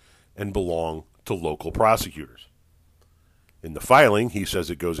sensitive and belong to local prosecutors. In the filing, he says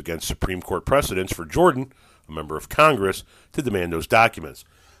it goes against Supreme Court precedents for Jordan, a member of Congress, to demand those documents.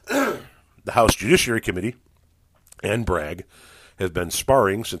 The House Judiciary Committee and Bragg have been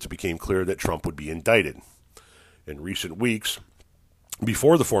sparring since it became clear that Trump would be indicted. In recent weeks,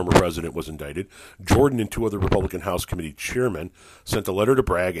 before the former president was indicted, Jordan and two other Republican House Committee chairmen sent a letter to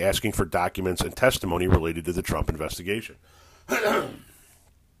Bragg asking for documents and testimony related to the Trump investigation.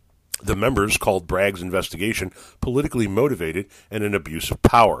 The members called Bragg's investigation politically motivated and an abuse of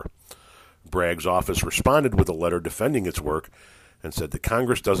power. Bragg's office responded with a letter defending its work and said that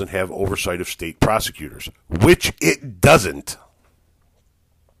Congress doesn't have oversight of state prosecutors, which it doesn't.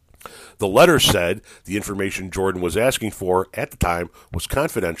 The letter said the information Jordan was asking for at the time was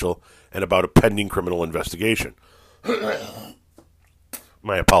confidential and about a pending criminal investigation.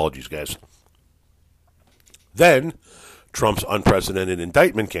 My apologies, guys. Then, Trump's unprecedented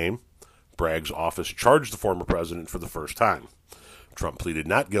indictment came. Bragg's office charged the former president for the first time. Trump pleaded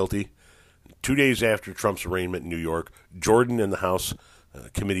not guilty. 2 days after Trump's arraignment in New York, Jordan and the House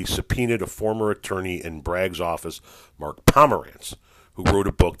committee subpoenaed a former attorney in Bragg's office, Mark Pomerantz, who wrote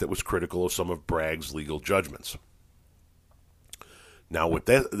a book that was critical of some of Bragg's legal judgments. Now, with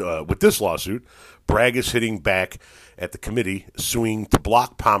this lawsuit, Bragg is hitting back at the committee, suing to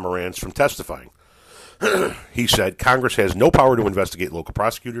block Pomerantz from testifying. He said Congress has no power to investigate local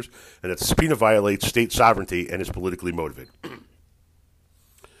prosecutors and that the subpoena violates state sovereignty and is politically motivated.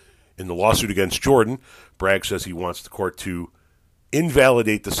 In the lawsuit against Jordan, Bragg says he wants the court to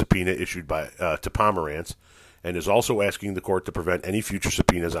invalidate the subpoena issued to Pomerantz, and is also asking the court to prevent any future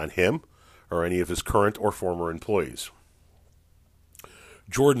subpoenas on him or any of his current or former employees.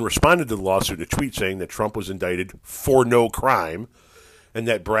 Jordan responded to the lawsuit in a tweet saying that Trump was indicted for no crime and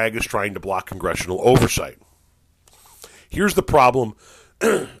that Bragg is trying to block congressional oversight. Here's the problem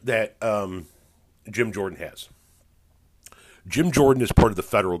that Jim Jordan has. Jim Jordan is part of the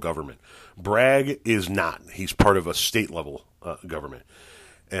federal government. Bragg is not. He's part of a state-level government.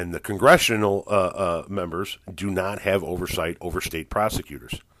 And the congressional members do not have oversight over state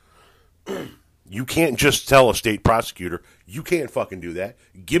prosecutors. You can't just tell a state prosecutor, you can't fucking do that.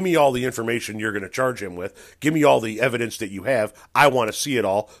 Give me all the information you're going to charge him with. Give me all the evidence that you have. I want to see it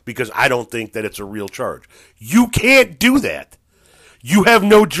all because I don't think that it's a real charge. You can't do that. You have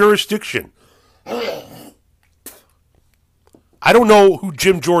no jurisdiction. I don't know who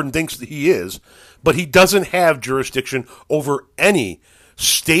Jim Jordan thinks that he is, but he doesn't have jurisdiction over any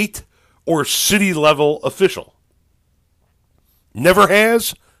state or city level official. Never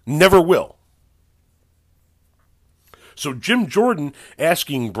has, never will. So Jim Jordan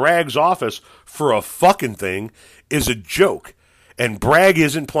asking Bragg's office for a fucking thing is a joke, and Bragg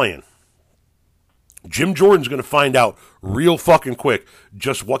isn't playing. Jim Jordan's going to find out real fucking quick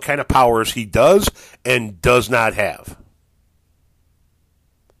just what kind of powers he does and does not have.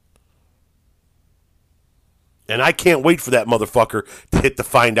 And I can't wait for that motherfucker to hit the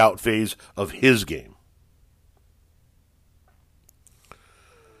find out phase of his game.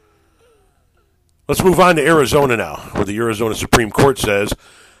 Let's move on to Arizona now, where the Arizona Supreme Court says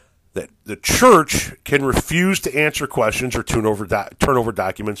that the church can refuse to answer questions or turn over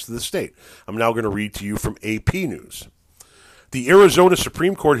documents to the state. I'm now going to read to you from AP News. The Arizona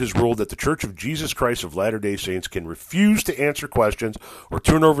Supreme Court has ruled that the Church of Jesus Christ of Latter-day Saints can refuse to answer questions or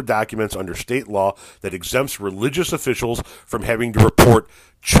turn over documents under state law that exempts religious officials from having to report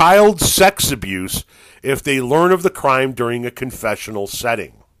child sex abuse if they learn of the crime during a confessional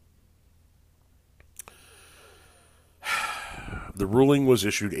setting. The ruling was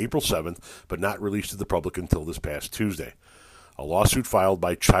issued April 7th, but not released to the public until this past Tuesday. A lawsuit filed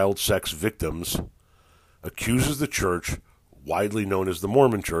by child sex victims accuses the church, widely known as the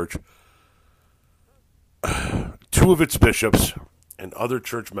Mormon Church, two of its bishops, and other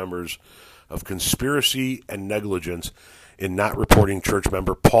church members of conspiracy and negligence in not reporting church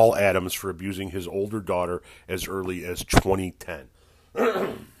member Paul Adams for abusing his older daughter as early as 2010.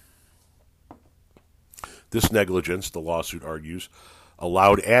 This negligence, the lawsuit argues,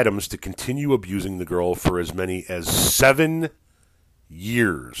 allowed Adams to continue abusing the girl for as many as 7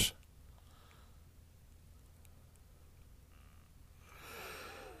 years.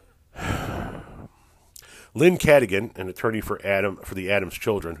 Lynn Cadigan, an attorney for the Adams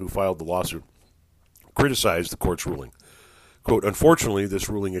children who filed the lawsuit, criticized the court's ruling. Quote, unfortunately, this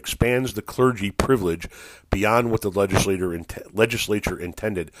ruling expands the clergy privilege beyond what the legislature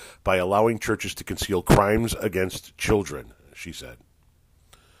intended by allowing churches to conceal crimes against children, she said.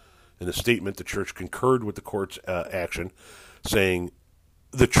 In a statement, the church concurred with the court's action, saying,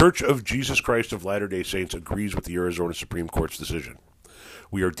 the Church of Jesus Christ of Latter-day Saints agrees with the Arizona Supreme Court's decision.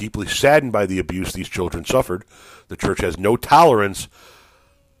 We are deeply saddened by the abuse these children suffered. The church has no tolerance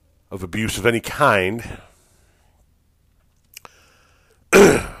of abuse of any kind.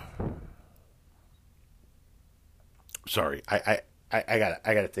 Sorry, I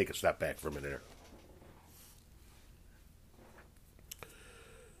gotta take a step back for a minute here.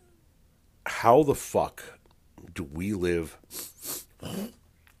 How the fuck do we live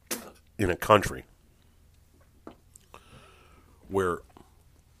in a country where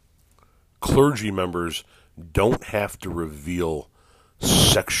clergy members don't have to reveal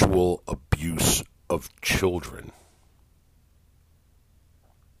sexual abuse of children?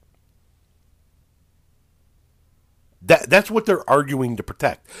 That's what they're arguing to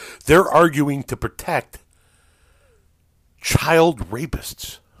protect. They're arguing to protect child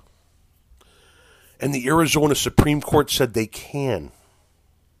rapists. And the Arizona Supreme Court said they can.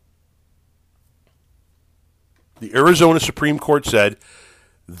 The Arizona Supreme Court said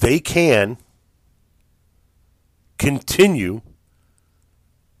they can continue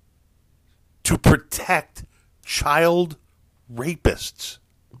to protect child rapists.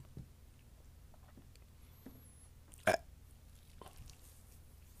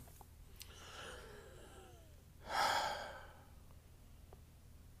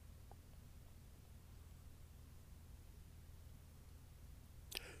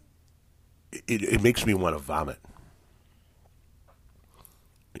 It makes me want to vomit.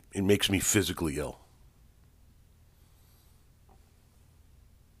 It makes me physically ill.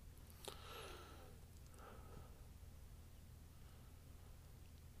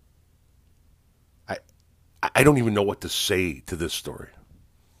 I don't even know what to say to this story.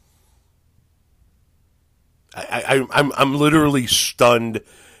 I'm literally stunned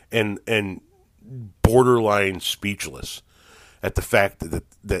and borderline speechless at the fact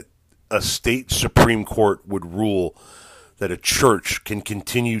that a state Supreme Court would rule that a church can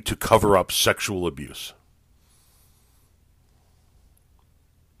continue to cover up sexual abuse.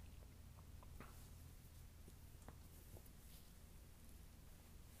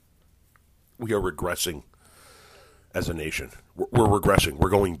 We are regressing as a nation. We're regressing. We're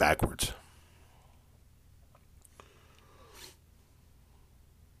going backwards.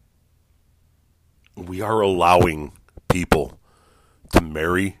 we are allowing people to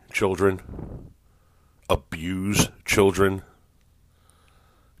marry children, abuse children,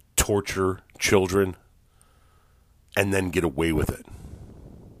 torture children, and then get away with it.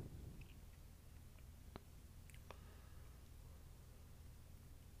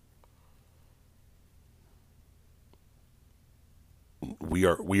 We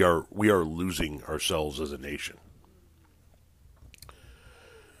are losing ourselves as a nation.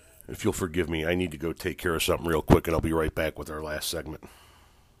 If you'll forgive me, I need to go take care of something real quick, and I'll be right back with our last segment.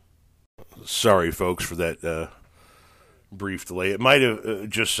 Sorry, folks, for that brief delay. It might have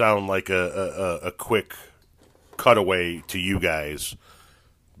just sound like a quick cutaway to you guys,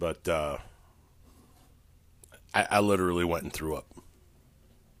 but I literally went and threw up.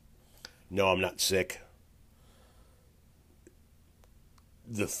 No, I'm not sick.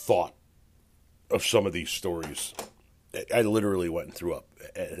 The thought of some of these stories, I literally went and threw up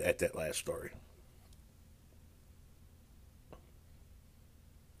at that last story.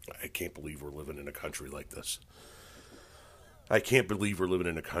 I can't believe we're living in a country like this. I can't believe we're living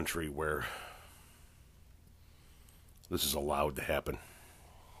in a country where this is allowed to happen.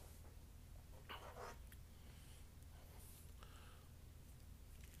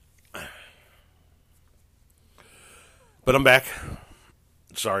 But I'm back.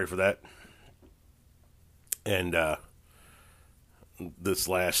 Sorry for that. And this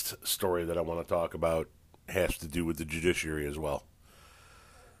last story that I want to talk about has to do with the judiciary as well.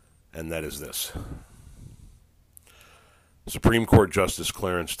 And that is this. Supreme Court Justice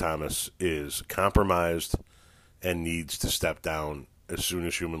Clarence Thomas is compromised and needs to step down as soon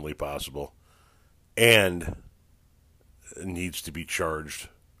as humanly possible, and needs to be charged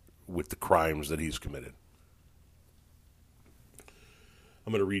with the crimes that he's committed.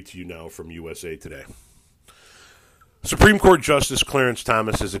 I'm going to read to you now from USA Today. Supreme Court Justice Clarence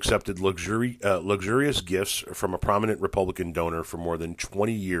Thomas has accepted luxurious gifts from a prominent Republican donor for more than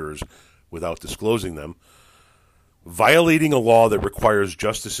 20 years without disclosing them, violating a law that requires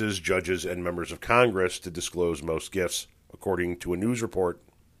justices, judges, and members of Congress to disclose most gifts, according to a news report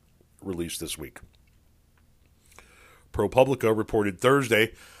released this week. ProPublica reported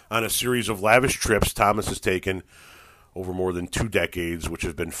Thursday on a series of lavish trips Thomas has taken over more than 2 decades, which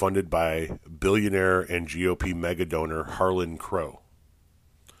have been funded by billionaire and GOP mega donor Harlan Crow.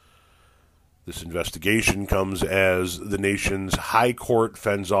 This investigation comes as the nation's high court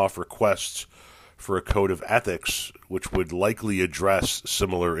fends off requests for a code of ethics which would likely address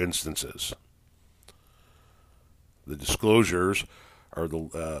similar instances. The disclosures are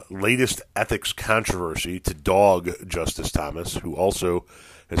the latest ethics controversy to dog Justice Thomas, who also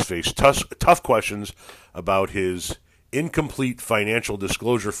has faced tough questions about his incomplete financial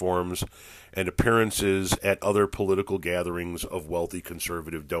disclosure forms and appearances at other political gatherings of wealthy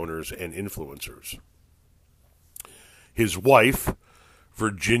conservative donors and influencers. His wife,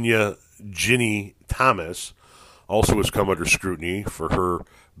 Virginia Ginny Thomas, also has come under scrutiny for her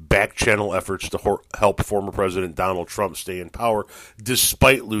back-channel efforts to help former President Donald Trump stay in power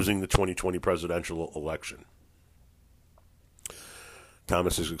despite losing the 2020 presidential election.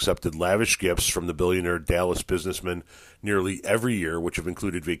 Thomas has accepted lavish gifts from the billionaire Dallas businessman nearly every year, which have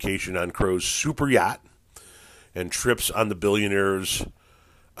included vacation on Crow's super yacht and trips on the billionaire's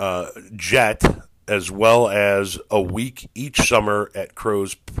jet, as well as a week each summer at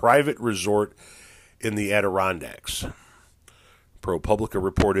Crow's private resort in the Adirondacks. ProPublica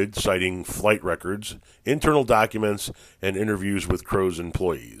reported, citing flight records, internal documents, and interviews with Crow's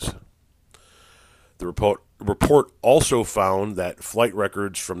employees. The report also found that flight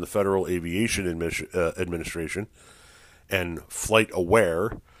records from the Federal Aviation Administration and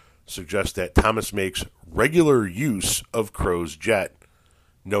FlightAware suggest that Thomas makes regular use of Crow's jet,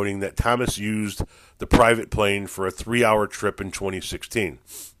 noting that Thomas used the private plane for a 3-hour trip in 2016.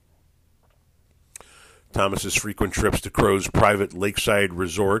 Thomas's frequent trips to Crow's private lakeside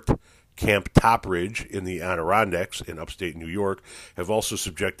resort, Camp Topridge in the Adirondacks in upstate New York, have also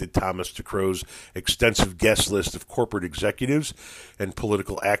subjected Thomas to Crow's extensive guest list of corporate executives and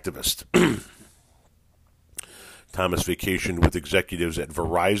political activists. Thomas vacationed with executives at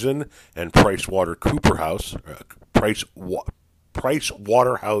Verizon and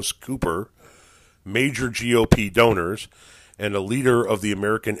PricewaterhouseCoopers, major GOP donors, and a leader of the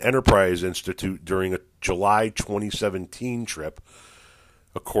American Enterprise Institute during a July 2017 trip,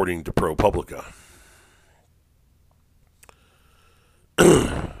 according to ProPublica.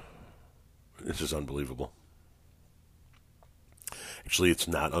 This is unbelievable. Actually, it's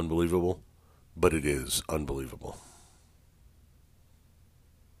not unbelievable, but it is unbelievable.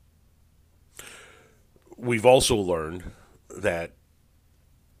 We've also learned that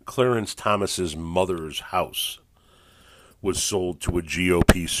Clarence Thomas's mother's house was sold to a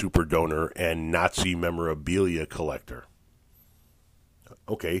GOP super donor and Nazi memorabilia collector.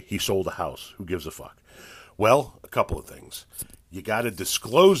 Okay, he sold a house. Who gives a fuck? Well, a couple of things. You got to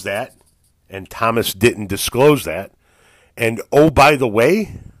disclose that, and Thomas didn't disclose that. And, oh, by the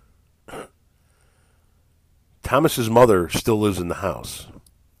way, Thomas's mother still lives in the house.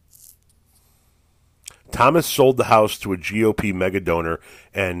 Thomas sold the house to a GOP mega donor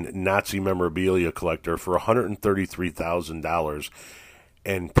and Nazi memorabilia collector for $133,000,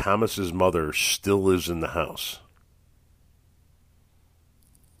 and Thomas's mother still lives in the house.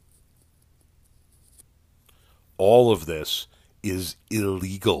 All of this is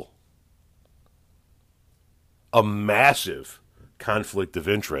illegal. A massive conflict of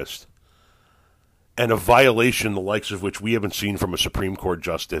interest and a violation the likes of which we haven't seen from a Supreme Court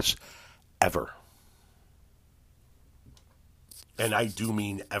justice ever. And I do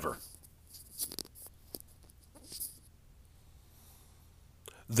mean ever.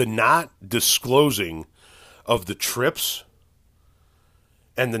 The not disclosing of the trips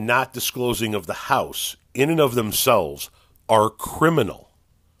and the not disclosing of the house in and of themselves are criminal.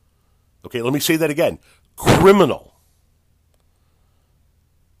 Okay, let me say that again. Criminal.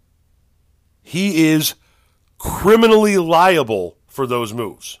 He is criminally liable for those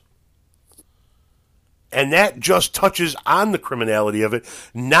moves. And that just touches on the criminality of it,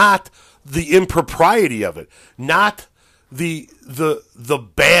 not the impropriety of it, not the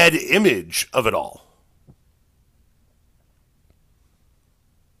bad image of it all.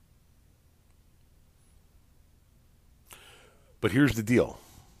 But here's the deal.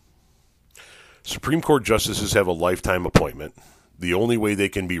 Supreme Court justices have a lifetime appointment. The only way they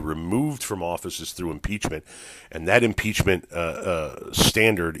can be removed from office is through impeachment, and that impeachment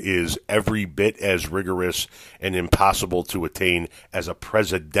standard is every bit as rigorous and impossible to attain as a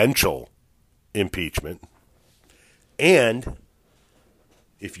presidential impeachment. And,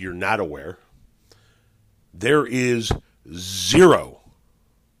 if you're not aware, there is zero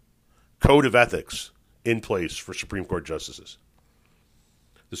code of ethics in place for Supreme Court justices.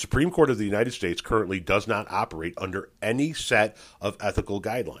 The Supreme Court of the United States currently does not operate under any set of ethical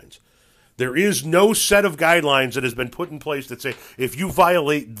guidelines. There is no set of guidelines that has been put in place that say, if you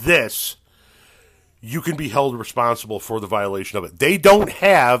violate this, you can be held responsible for the violation of it. They don't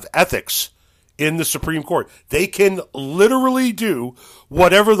have ethics in the Supreme Court. They can literally do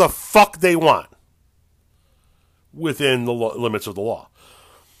whatever the fuck they want within the limits of the law.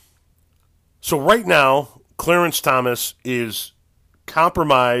 So right now, Clarence Thomas is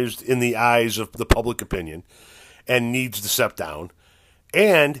compromised in the eyes of the public opinion and needs to step down.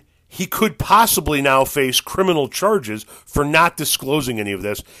 And he could possibly now face criminal charges for not disclosing any of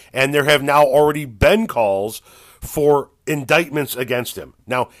this. And there have now already been calls for indictments against him.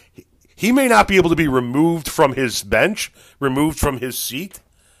 Now, he may not be able to be removed from his bench, removed from his seat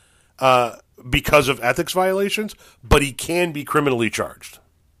because of ethics violations, but he can be criminally charged.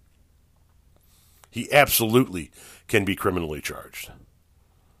 He absolutely can be criminally charged.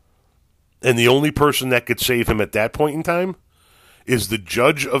 And the only person that could save him at that point in time is the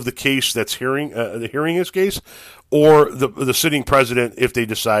judge of the case that's hearing his case, or the sitting president if they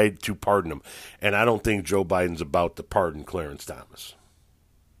decide to pardon him. And I don't think Joe Biden's about to pardon Clarence Thomas.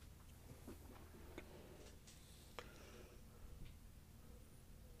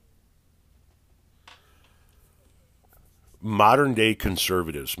 Modern-day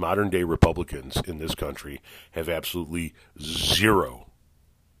conservatives, modern-day Republicans in this country have absolutely zero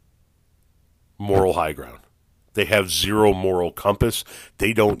moral high ground. They have zero moral compass.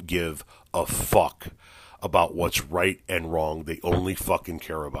 They don't give a fuck about what's right and wrong. They only fucking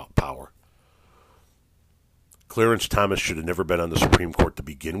care about power. Clarence Thomas should have never been on the Supreme Court to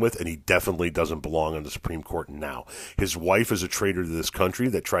begin with, and he definitely doesn't belong on the Supreme Court now. His wife is a traitor to this country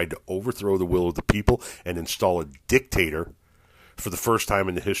that tried to overthrow the will of the people and install a dictator for the first time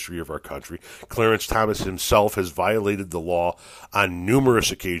in the history of our country. Clarence Thomas himself has violated the law on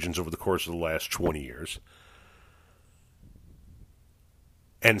numerous occasions over the course of the last 20 years.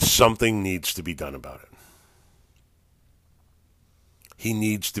 And something needs to be done about it. He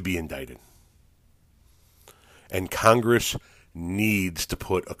needs to be indicted. And Congress needs to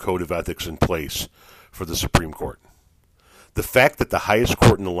put a code of ethics in place for the Supreme Court. The fact that the highest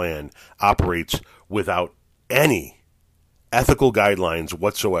court in the land operates without any ethical guidelines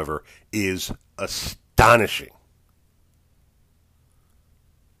whatsoever is astonishing.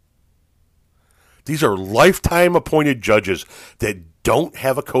 These are lifetime appointed judges that don't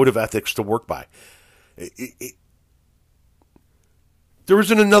have a code of ethics to work by. There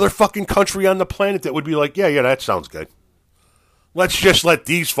isn't another fucking country on the planet that would be like, yeah, that sounds good. Let's just let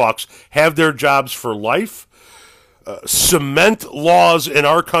these fucks have their jobs for life, cement laws in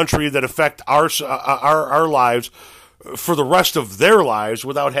our country that affect our lives for the rest of their lives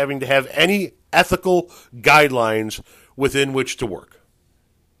without having to have any ethical guidelines within which to work.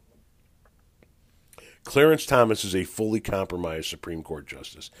 Clarence Thomas is a fully compromised Supreme Court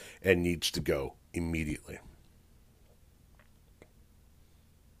justice and needs to go immediately.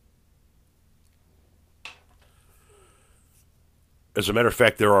 As a matter of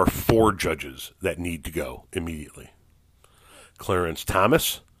fact, there are 4 judges that need to go immediately. Clarence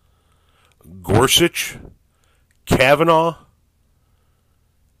Thomas, Gorsuch, Kavanaugh,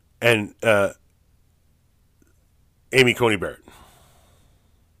 and Amy Coney Barrett.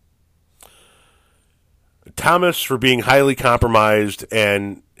 Thomas for being highly compromised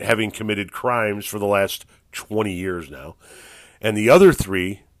and having committed crimes for the last 20 years now. And the other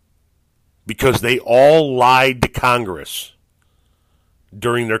 3, because they all lied to Congress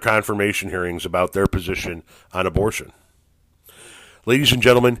during their confirmation hearings about their position on abortion. Ladies and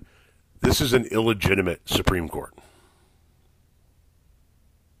gentlemen, this is an illegitimate Supreme Court.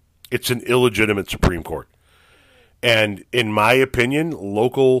 It's an illegitimate Supreme Court. And in my opinion,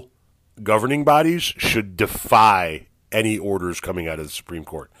 local governing bodies should defy any orders coming out of the Supreme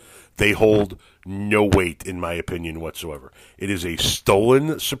Court. They hold no weight, in my opinion, whatsoever. It is a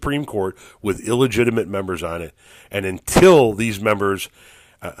stolen Supreme Court with illegitimate members on it. And until these members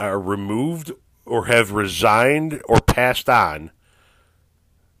are removed or have resigned or passed on,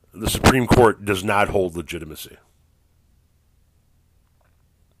 the Supreme Court does not hold legitimacy.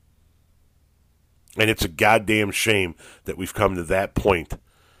 And it's a goddamn shame that we've come to that point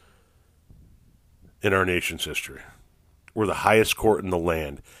in our nation's history, where the highest court in the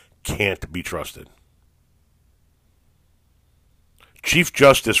land can't be trusted. Chief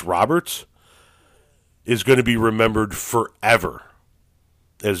Justice Roberts is going to be remembered forever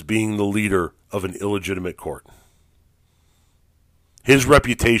as being the leader of an illegitimate court. His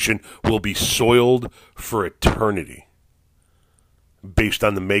reputation will be soiled for eternity based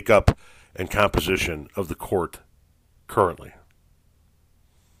on the makeup and composition of the court currently.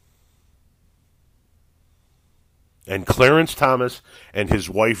 And Clarence Thomas and his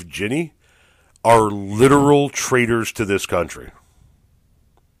wife Ginny are literal traitors to this country.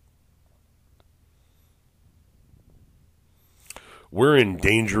 We're in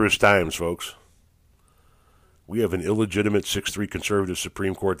dangerous times, folks. We have an illegitimate 6-3 conservative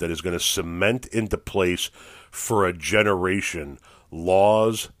Supreme Court that is going to cement into place for a generation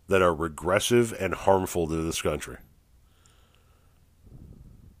laws that are regressive and harmful to this country.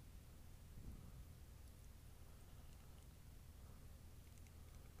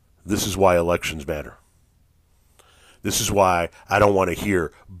 This is why elections matter. This is why I don't want to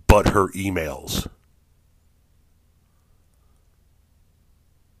hear but her emails.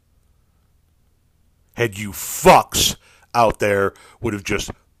 Had you fucks out there would have just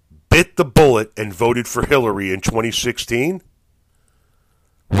bit the bullet and voted for Hillary in 2016,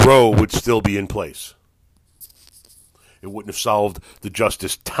 Roe would still be in place. It wouldn't have solved the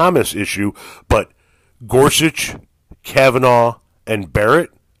Justice Thomas issue, but Gorsuch, Kavanaugh, and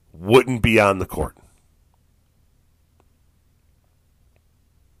Barrett wouldn't be on the court.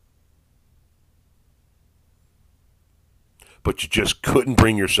 But you just couldn't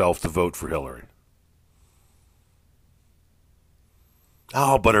bring yourself to vote for Hillary.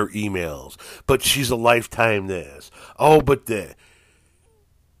 Oh, but her emails. But she's a lifetime this. Oh, but the.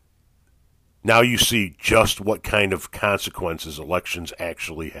 Now you see just what kind of consequences elections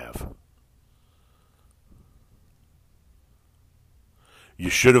actually have. You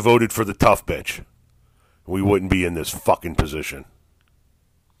should have voted for the tough bitch. We wouldn't be in this fucking position.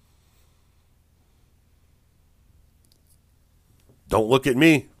 Don't look at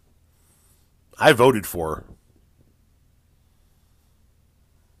me. I voted for her.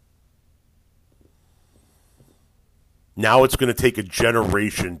 Now it's going to take a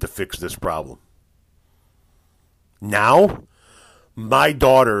generation to fix this problem. Now, my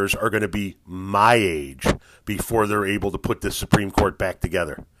daughters are going to be my age before they're able to put this Supreme Court back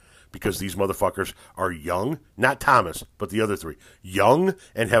together. Because these motherfuckers are young, not Thomas, but the other 3. Young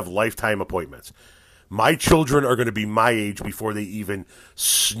and have lifetime appointments. My children are going to be my age before they even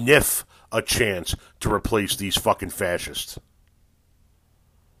sniff a chance to replace these fucking fascists.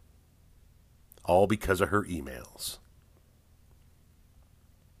 All because of her emails.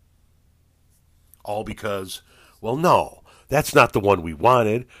 All because, well, no, that's not the one we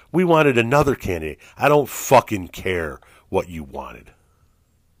wanted. We wanted another candidate. I don't fucking care what you wanted.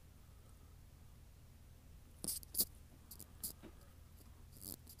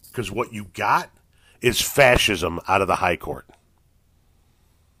 Because what you got is fascism out of the high court.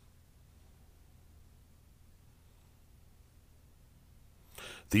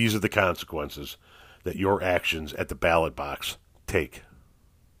 These are the consequences that your actions at the ballot box take.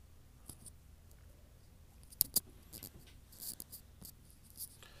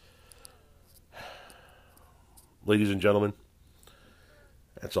 Ladies and gentlemen,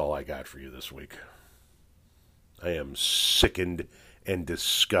 that's all I got for you this week. I am sickened and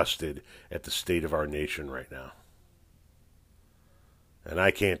disgusted at the state of our nation right now. And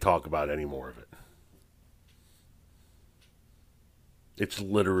I can't talk about any more of it. It's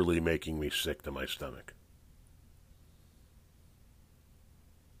literally making me sick to my stomach.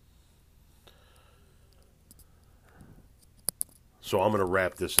 So I'm going to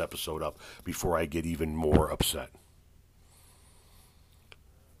wrap this episode up before I get even more upset.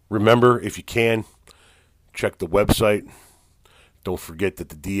 Remember, if you can, check the website. Don't forget that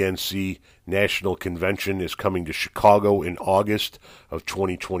the DNC National Convention is coming to Chicago in August of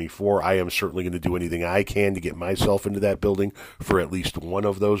 2024. I am certainly going to do anything I can to get myself into that building for at least one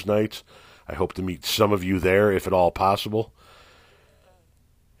of those nights. I hope to meet some of you there, if at all possible.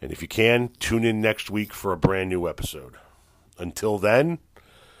 And if you can, tune in next week for a brand new episode. Until then,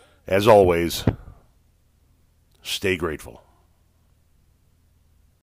 as always, stay grateful.